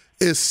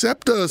 Is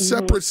SEPTA a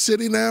separate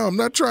city now? I'm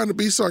not trying to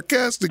be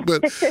sarcastic,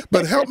 but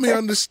help me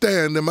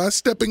understand. Am I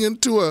stepping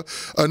into a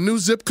new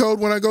zip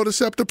code when I go to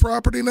SEPTA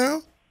property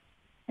now?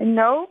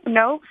 No.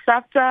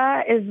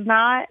 SEPTA is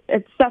not.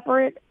 It's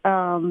separate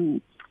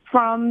from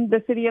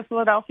the city of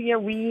Philadelphia.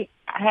 We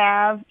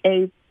have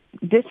a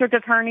district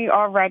attorney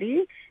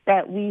already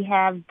that we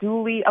have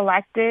duly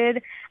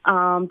elected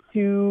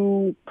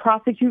to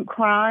prosecute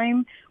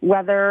crime,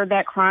 whether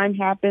that crime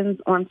happens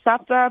on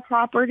SEPTA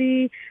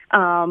property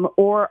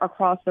or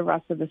across the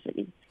rest of the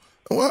city.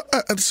 Well,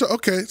 so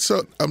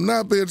I'm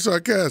not being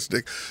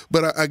sarcastic,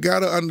 but I got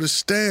to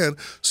understand.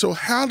 So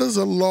how does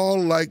a law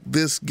like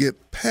this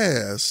get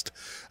passed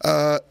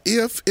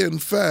if, in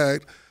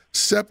fact,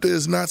 SEPTA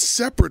is not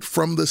separate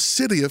from the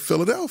city of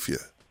Philadelphia?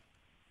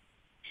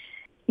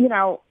 You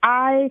know,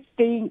 I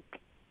think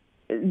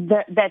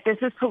that this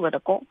is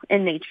political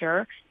in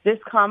nature. This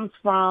comes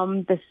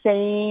from the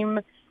same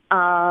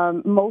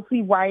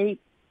mostly white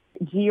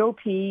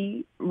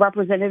GOP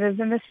representatives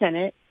in the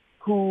Senate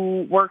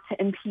who worked to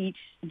impeach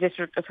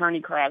District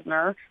Attorney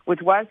Krasner,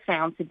 which was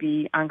found to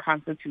be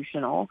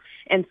unconstitutional.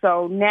 And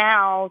so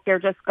now they're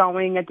just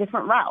going a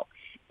different route.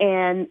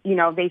 And, you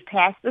know, they've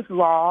passed this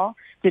law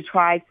to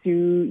try to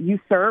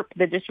usurp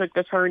the district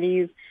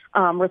attorney's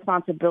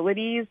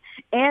responsibilities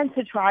and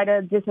to try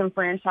to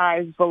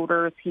disenfranchise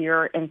voters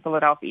here in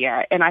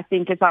Philadelphia. And I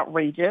think it's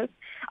outrageous.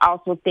 I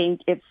also think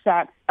it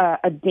sets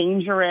a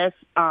dangerous,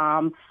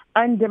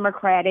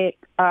 undemocratic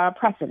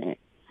precedent.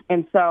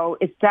 And so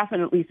it's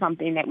definitely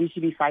something that we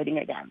should be fighting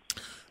against.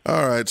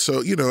 All right.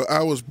 So,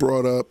 I was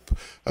brought up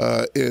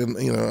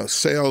in,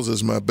 sales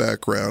is my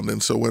background.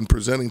 And so when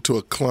presenting to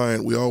a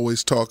client, we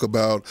always talk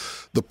about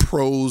the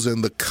pros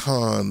and the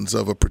cons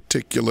of a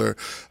particular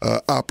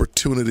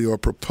opportunity or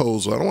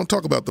proposal. I don't want to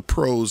talk about the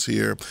pros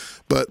here,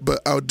 but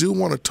I do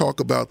want to talk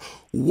about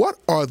what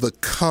are the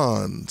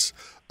cons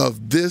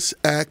of this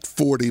Act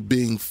 40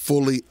 being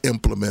fully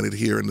implemented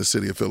here in the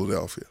city of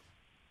Philadelphia?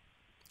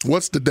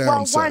 What's the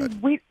downside?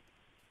 Well, one,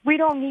 we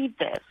don't need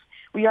this.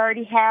 We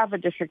already have a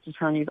district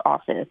attorney's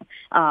office.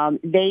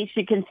 They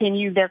should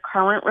continue their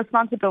current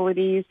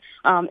responsibilities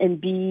and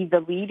be the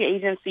lead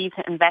agency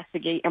to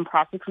investigate and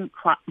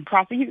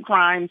prosecute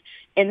crimes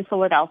in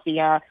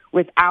Philadelphia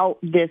without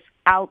this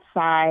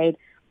outside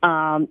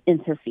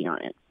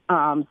interference.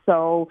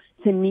 So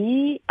to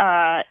me,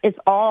 it's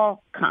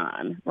all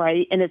con,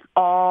 right? And it's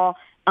all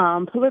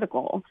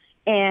political.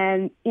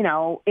 And,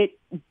 it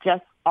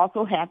just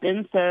also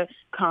happens to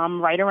come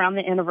right around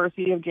the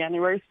anniversary of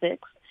January 6th,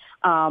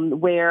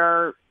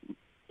 where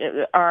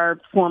our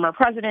former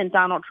president,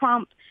 Donald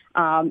Trump,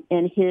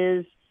 and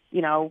his,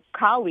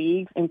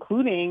 colleagues,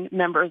 including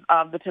members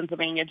of the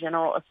Pennsylvania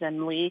General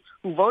Assembly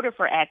who voted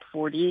for Act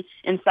 40,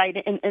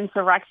 incited an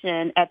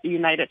insurrection at the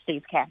United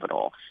States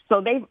Capitol.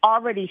 So they've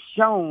already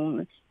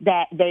shown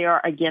that they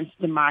are against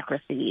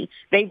democracy.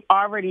 They've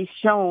already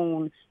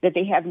shown that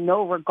they have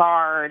no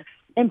regard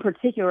in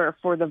particular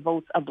for the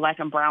votes of Black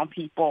and brown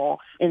people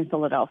in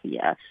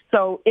Philadelphia.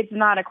 So it's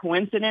not a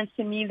coincidence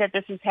to me that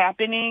this is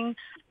happening,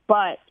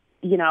 but,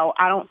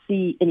 I don't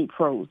see any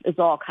pros. It's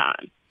all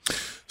cons.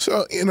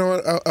 So,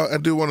 I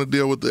do want to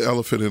deal with the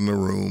elephant in the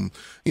room.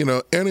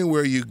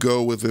 Anywhere you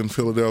go within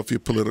Philadelphia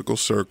political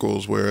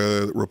circles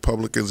where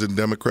Republicans and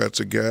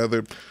Democrats are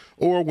gathered,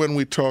 or when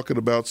we're talking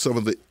about some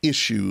of the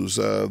issues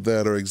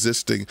that are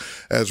existing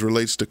as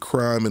relates to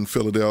crime in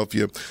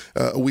Philadelphia,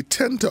 we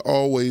tend to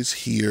always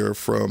hear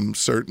from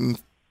certain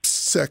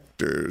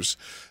sectors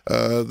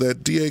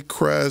that D.A.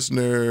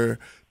 Krasner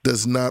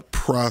does not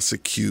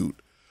prosecute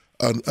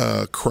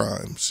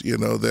crimes,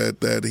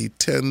 that he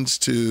tends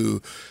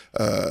to,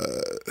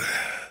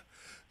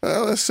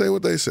 let's say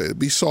what they say,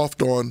 be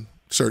soft on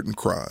certain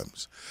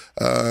crimes.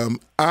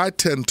 I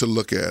tend to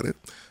look at it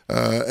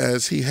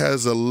as he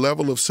has a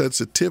level of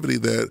sensitivity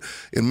that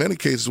in many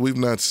cases we've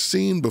not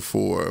seen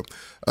before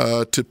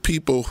to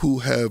people who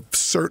have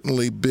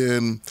certainly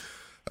been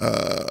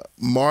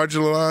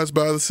marginalized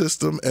by the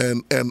system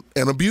and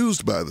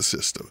abused by the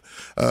system.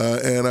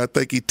 And I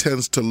think he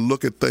tends to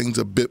look at things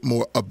a bit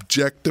more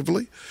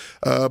objectively.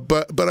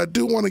 But I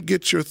do want to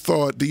get your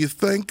thought. Do you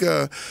think,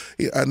 I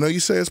know you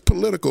say it's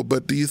political,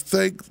 but do you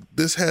think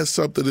this has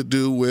something to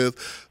do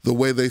with the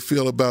way they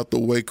feel about the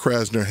way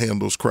Krasner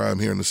handles crime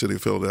here in the city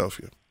of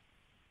Philadelphia?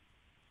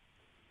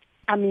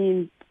 I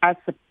mean, I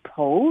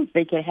suppose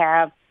they could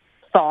have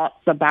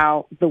thoughts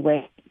about the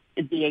way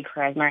DA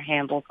Krasner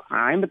handles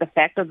crime, but the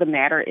fact of the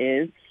matter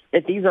is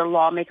that these are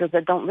lawmakers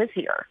that don't live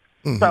here.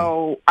 Mm-hmm.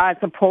 So I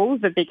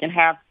suppose that they can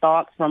have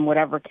thoughts from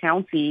whatever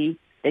county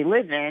they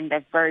live in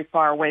that's very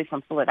far away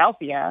from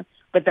Philadelphia.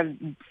 But the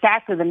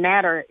fact of the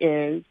matter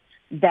is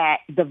that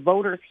the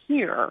voters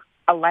here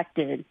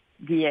elected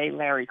DA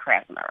Larry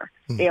Krasner.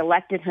 Mm-hmm. They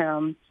elected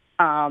him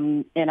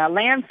in a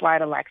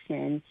landslide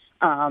election,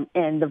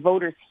 and the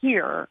voters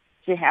here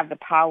should have the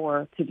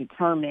power to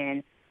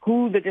determine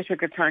who the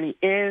district attorney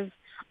is,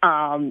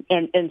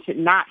 and should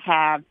not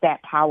have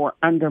that power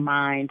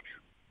undermined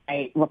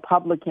by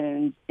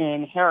Republicans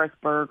in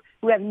Harrisburg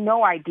who have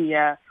no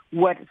idea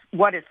what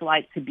it's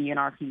like to be in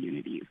our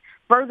communities.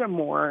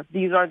 Furthermore,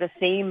 these are the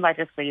same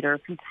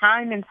legislators who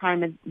time and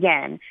time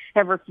again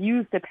have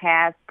refused to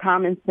pass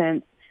common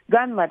sense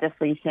gun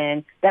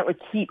legislation that would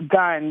keep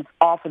guns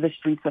off of the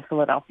streets of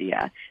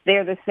Philadelphia. They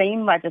are the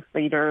same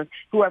legislators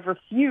who have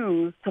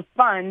refused to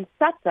fund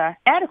SEPTA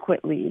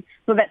adequately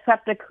so that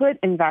SEPTA could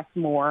invest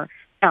more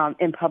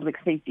in public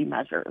safety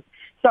measures.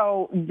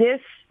 So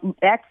this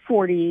Act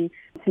 40,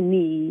 to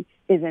me,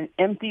 is an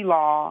empty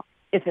law.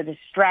 It's a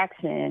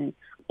distraction.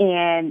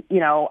 And,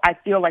 I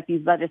feel like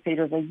these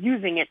legislators are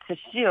using it to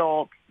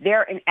shield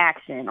their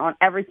inaction on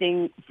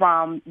everything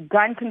from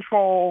gun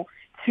control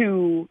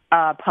to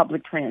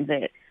public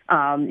transit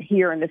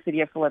here in the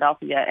city of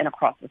Philadelphia and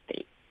across the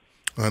state.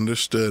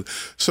 Understood.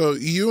 So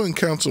you and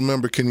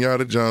Councilmember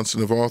Kenyatta Johnson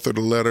have authored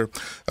a letter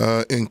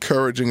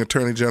encouraging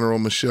Attorney General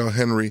Michelle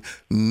Henry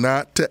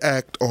not to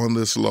act on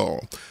this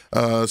law.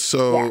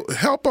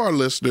 Help our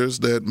listeners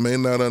that may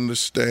not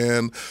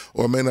understand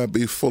or may not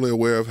be fully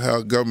aware of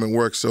how government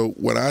works. So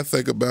when I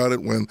think about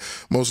it, when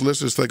most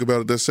listeners think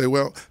about it, they say,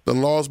 well, the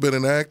law's been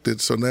enacted,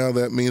 so now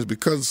that means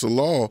because it's a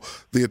law,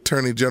 the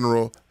Attorney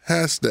General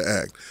has to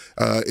act.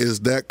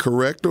 Is that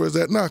correct or is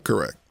that not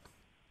correct?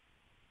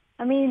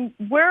 I mean,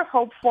 we're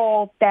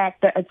hopeful that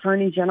the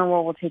Attorney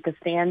General will take a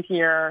stand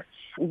here,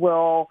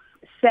 will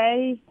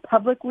say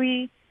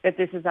publicly that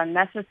this is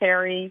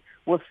unnecessary,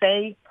 will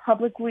say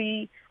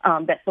publicly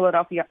that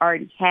Philadelphia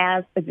already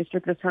has a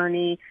district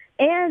attorney,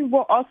 and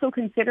will also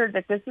consider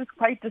that this is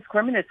quite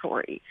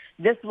discriminatory.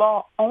 This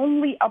law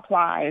only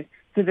applies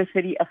to the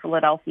city of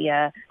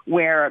Philadelphia,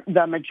 where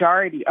the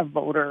majority of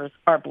voters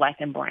are black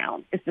and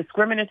brown. It's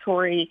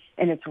discriminatory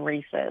and it's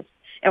racist.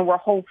 And we're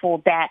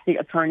hopeful that the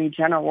Attorney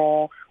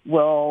General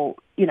will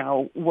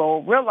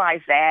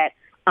realize that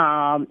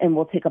and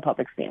will take a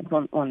public stance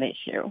on the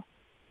issue.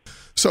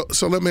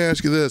 So let me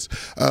ask you this.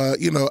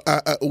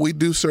 We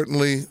do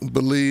certainly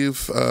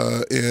believe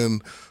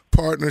in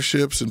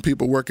partnerships and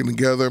people working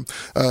together.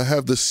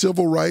 Have the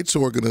civil rights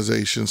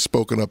organizations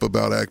spoken up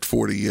about Act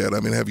 40 yet? I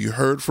mean, have you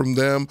heard from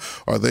them?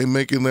 Are they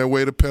making their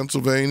way to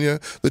Pennsylvania?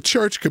 The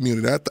church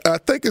community. I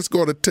think it's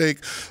going to take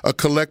a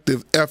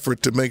collective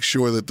effort to make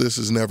sure that this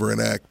is never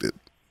enacted.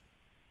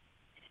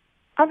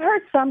 I've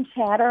heard some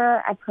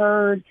chatter. I've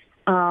heard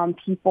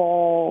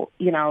people,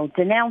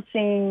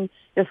 denouncing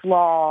this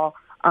law.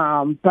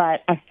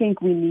 But I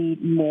think we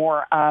need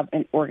more of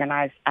an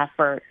organized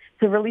effort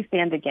to really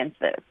stand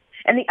against this.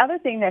 And the other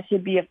thing that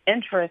should be of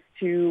interest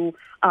to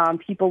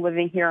people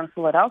living here in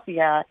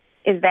Philadelphia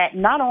is that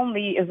not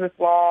only is this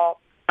law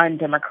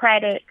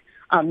undemocratic,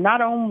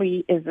 not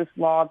only is this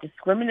law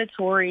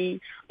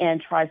discriminatory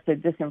and tries to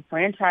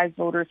disenfranchise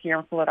voters here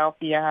in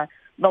Philadelphia,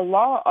 the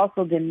law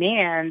also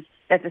demands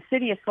that the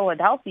city of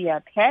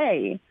Philadelphia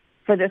pay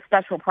for this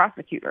special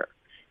prosecutor.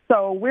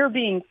 So we're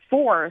being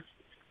forced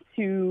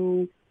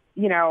to,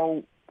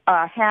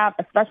 have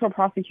a special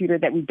prosecutor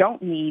that we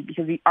don't need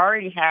because we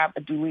already have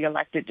a duly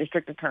elected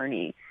district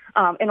attorney.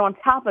 And on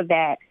top of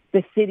that,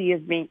 the city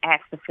is being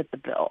asked to fit the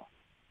bill.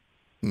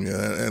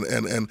 Yeah,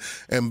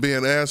 and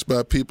being asked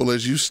by people,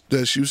 as you so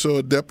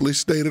adeptly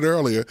stated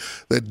earlier,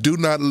 that do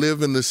not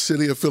live in the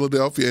city of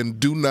Philadelphia and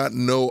do not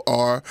know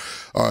our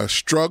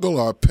struggle,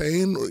 our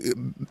pain.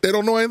 They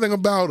don't know anything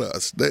about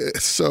us.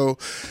 So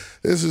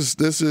this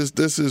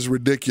is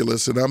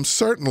ridiculous, and I'm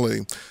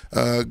certainly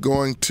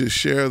going to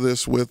share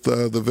this with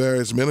the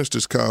various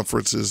ministers'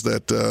 conferences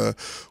that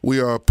we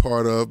are a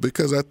part of,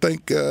 because I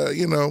think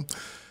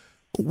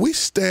we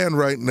stand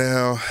right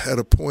now at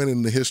a point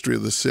in the history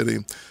of the city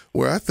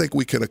where I think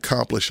we can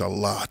accomplish a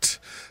lot.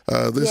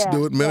 This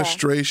new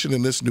administration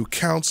and this new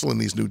council and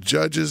these new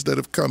judges that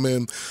have come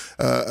in,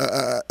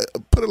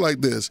 put it like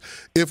this: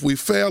 if we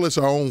fail, it's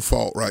our own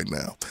fault right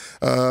now.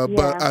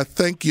 But I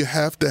think you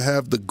have to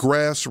have the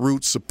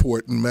grassroots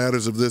support in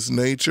matters of this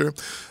nature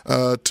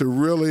to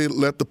really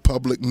let the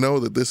public know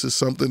that this is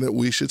something that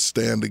we should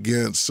stand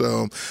against.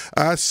 So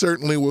I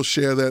certainly will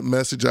share that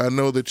message. I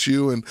know that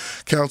you and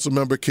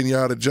Councilmember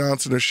Kenyatta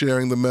Johnson are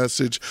sharing the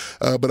message,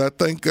 but I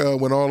think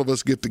when all of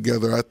us get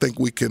together, I think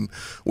we can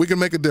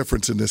make a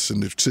difference in this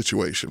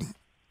situation.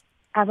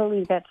 I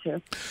believe that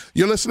too.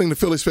 You're listening to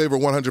Philly's favorite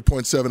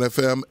 100.7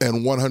 FM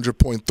and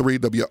 100.3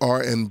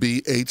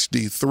 WRNB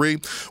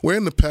HD3. We're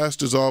in the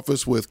pastor's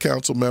office with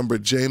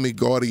Councilmember Jamie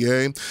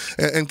Gauthier.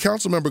 And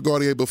Councilmember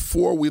Gauthier,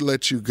 before we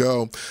let you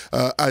go,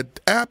 I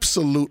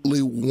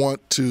absolutely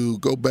want to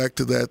go back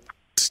to that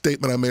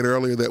statement I made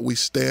earlier that we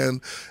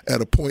stand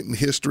at a point in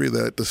history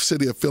that the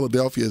city of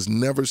Philadelphia has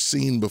never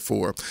seen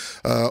before.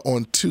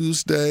 On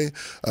Tuesday,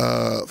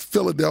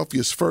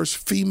 Philadelphia's first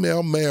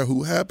female mayor,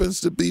 who happens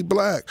to be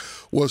black,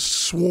 was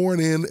sworn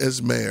in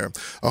as mayor.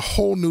 A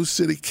whole new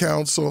city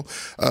council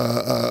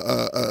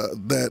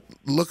that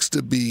looks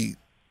to be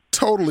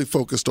totally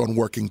focused on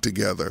working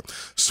together.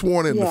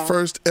 Sworn in, the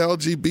first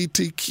openly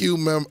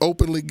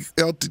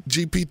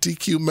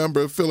LGBTQ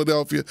member of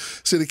Philadelphia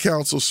City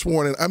Council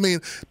sworn in. I mean,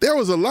 there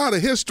was a lot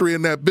of history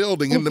in that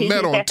building in the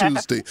Met on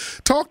Tuesday.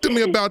 Talk to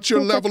me about your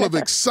level of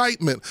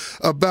excitement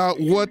about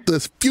what the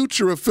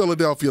future of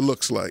Philadelphia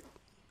looks like.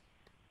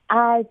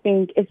 I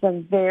think it's a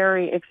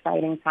very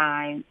exciting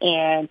time,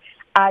 and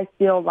I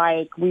feel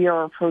like we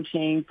are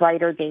approaching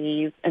brighter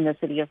days in the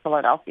city of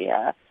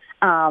Philadelphia.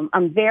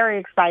 I'm very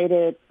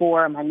excited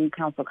for my new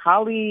council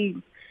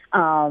colleagues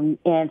and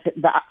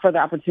for the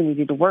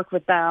opportunity to work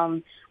with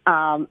them.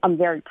 I'm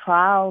very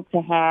proud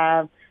to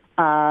have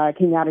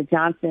Kenyatta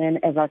Johnson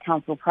as our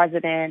council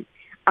president.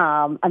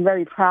 I'm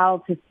very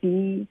proud to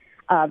see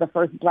the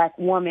first black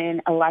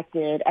woman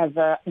elected as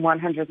the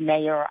 100th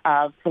mayor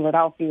of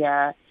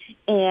Philadelphia.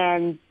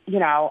 And, you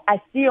know,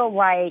 I feel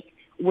like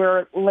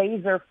we're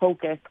laser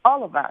focused,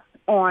 all of us,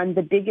 on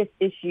the biggest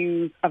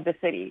issues of the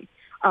city.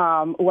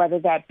 Whether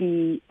that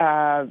be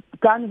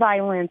gun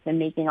violence and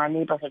making our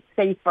neighborhoods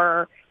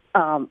safer,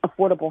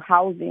 affordable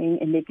housing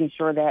and making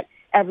sure that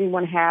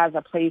everyone has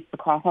a place to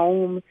call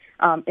home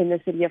in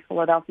the city of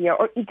Philadelphia,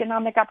 or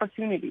economic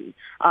opportunity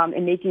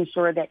and making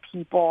sure that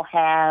people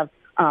have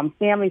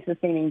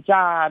family-sustaining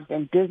jobs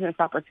and business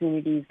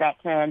opportunities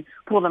that can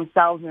pull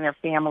themselves and their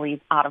families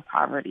out of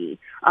poverty.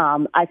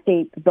 I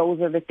think those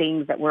are the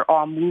things that we're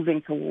all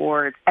moving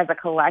towards as a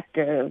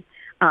collective,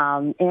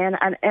 and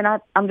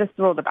I'm just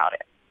thrilled about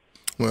it.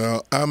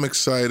 Well, I'm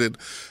excited,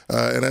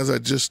 and as I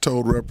just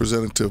told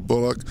Representative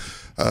Bullock,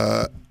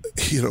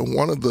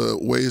 one of the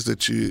ways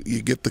that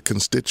you get the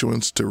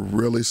constituents to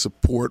really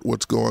support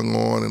what's going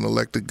on in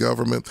elected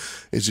government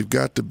is you've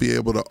got to be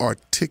able to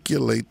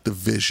articulate the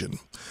vision.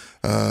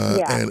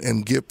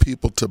 And get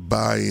people to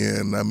buy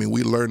in. I mean,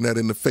 we learned that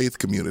in the faith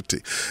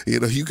community. You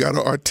know, you got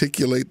to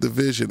articulate the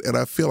vision. And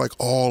I feel like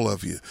all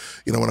of you,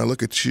 you know, when I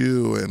look at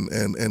you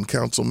and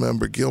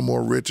Councilmember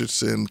Gilmore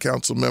Richardson,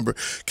 Councilmember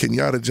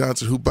Kenyatta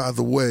Johnson, who, by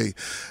the way,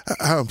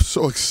 I'm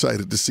so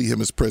excited to see him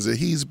as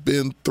president. He's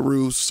been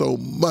through so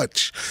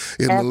much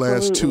in the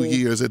last 2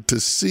 years. And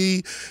to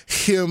see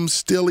him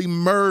still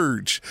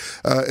emerge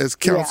as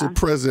council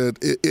president,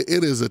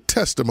 it is a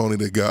testimony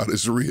that God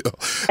is real.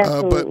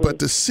 But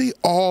to see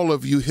all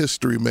of you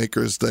history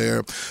makers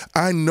there,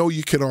 I know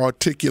you can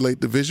articulate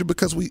the vision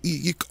because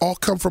you all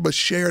come from a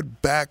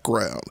shared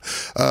background.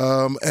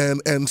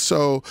 And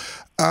so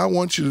I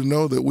want you to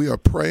know that we are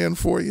praying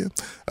for you.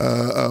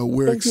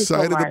 We're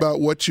excited about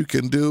what you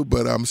can do,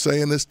 but I'm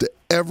saying this to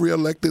every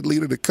elected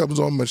leader that comes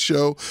on my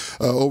show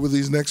over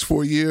these next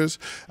 4 years.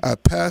 I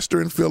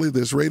pastor in Philly.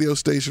 This radio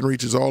station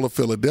reaches all of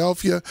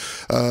Philadelphia,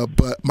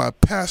 but my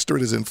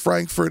pastorate is in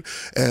Frankfurt,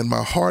 and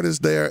my heart is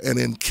there and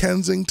in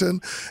Kensington.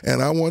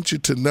 And I want you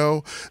to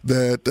know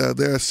that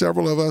there are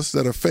several of us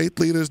that are faith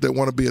leaders that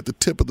want to be at the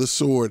tip of the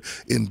sword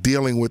in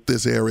dealing with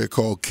this area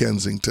called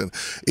Kensington.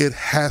 It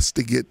has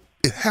to get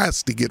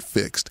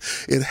fixed.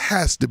 It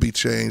has to be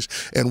changed.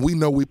 And we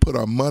know we put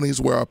our monies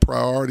where our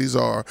priorities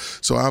are.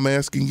 So I'm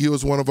asking you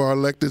as one of our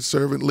elected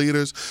servant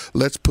leaders,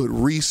 let's put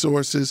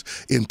resources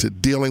into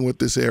dealing with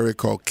this area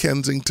called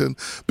Kensington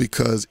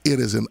because it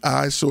is an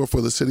eyesore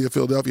for the city of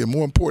Philadelphia.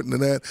 More important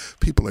than that,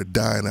 people are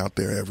dying out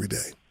there every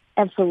day.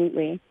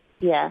 Absolutely.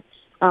 Yeah.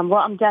 Well,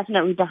 I'm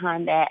definitely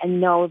behind that and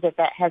know that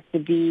has to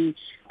be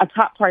a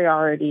top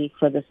priority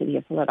for the city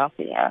of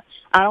Philadelphia.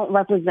 I don't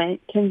represent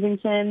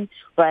Kensington,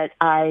 but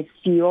I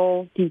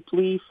feel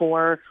deeply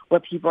for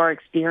what people are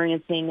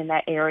experiencing in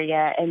that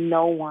area, and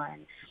no one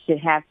should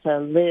have to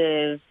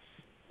live,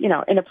 you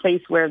know, in a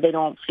place where they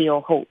don't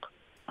feel hope.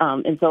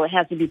 And so it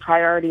has to be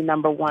priority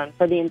number one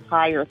for the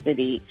entire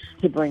city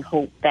to bring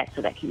hope back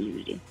to that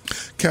community.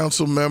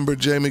 Councilmember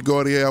Jamie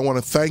Gauthier, I want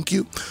to thank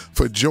you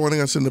for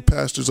joining us in the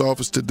pastor's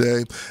office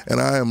today,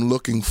 and I am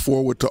looking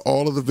forward to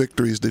all of the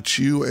victories that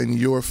you and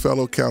your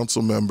fellow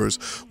council members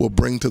will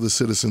bring to the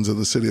citizens of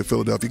the city of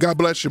Philadelphia. God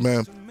bless you,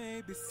 man.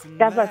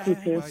 God bless you,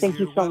 too. Thank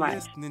you so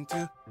much.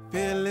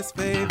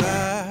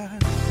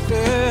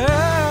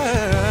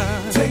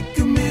 Take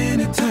a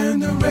minute, turn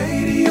the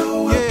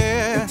radio up,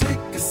 and take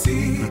a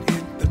seat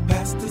in the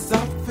pastor's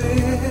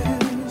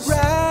office.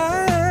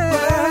 Right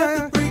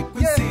the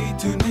frequency,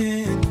 tune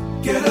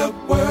in, get up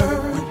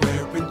word with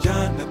Reverend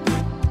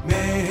Jonathan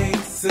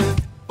Mason.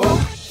 Oh,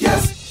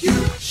 yes, you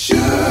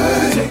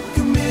should. Take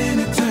a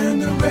minute, turn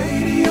the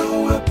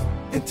radio up,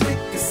 and take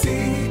a seat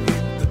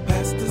in the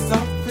pastor's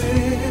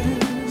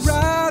office.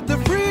 Ride the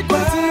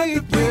frequency,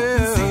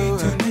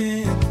 tune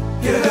in,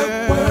 get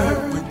up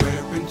word with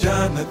Reverend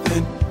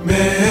Jonathan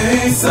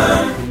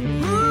Mason.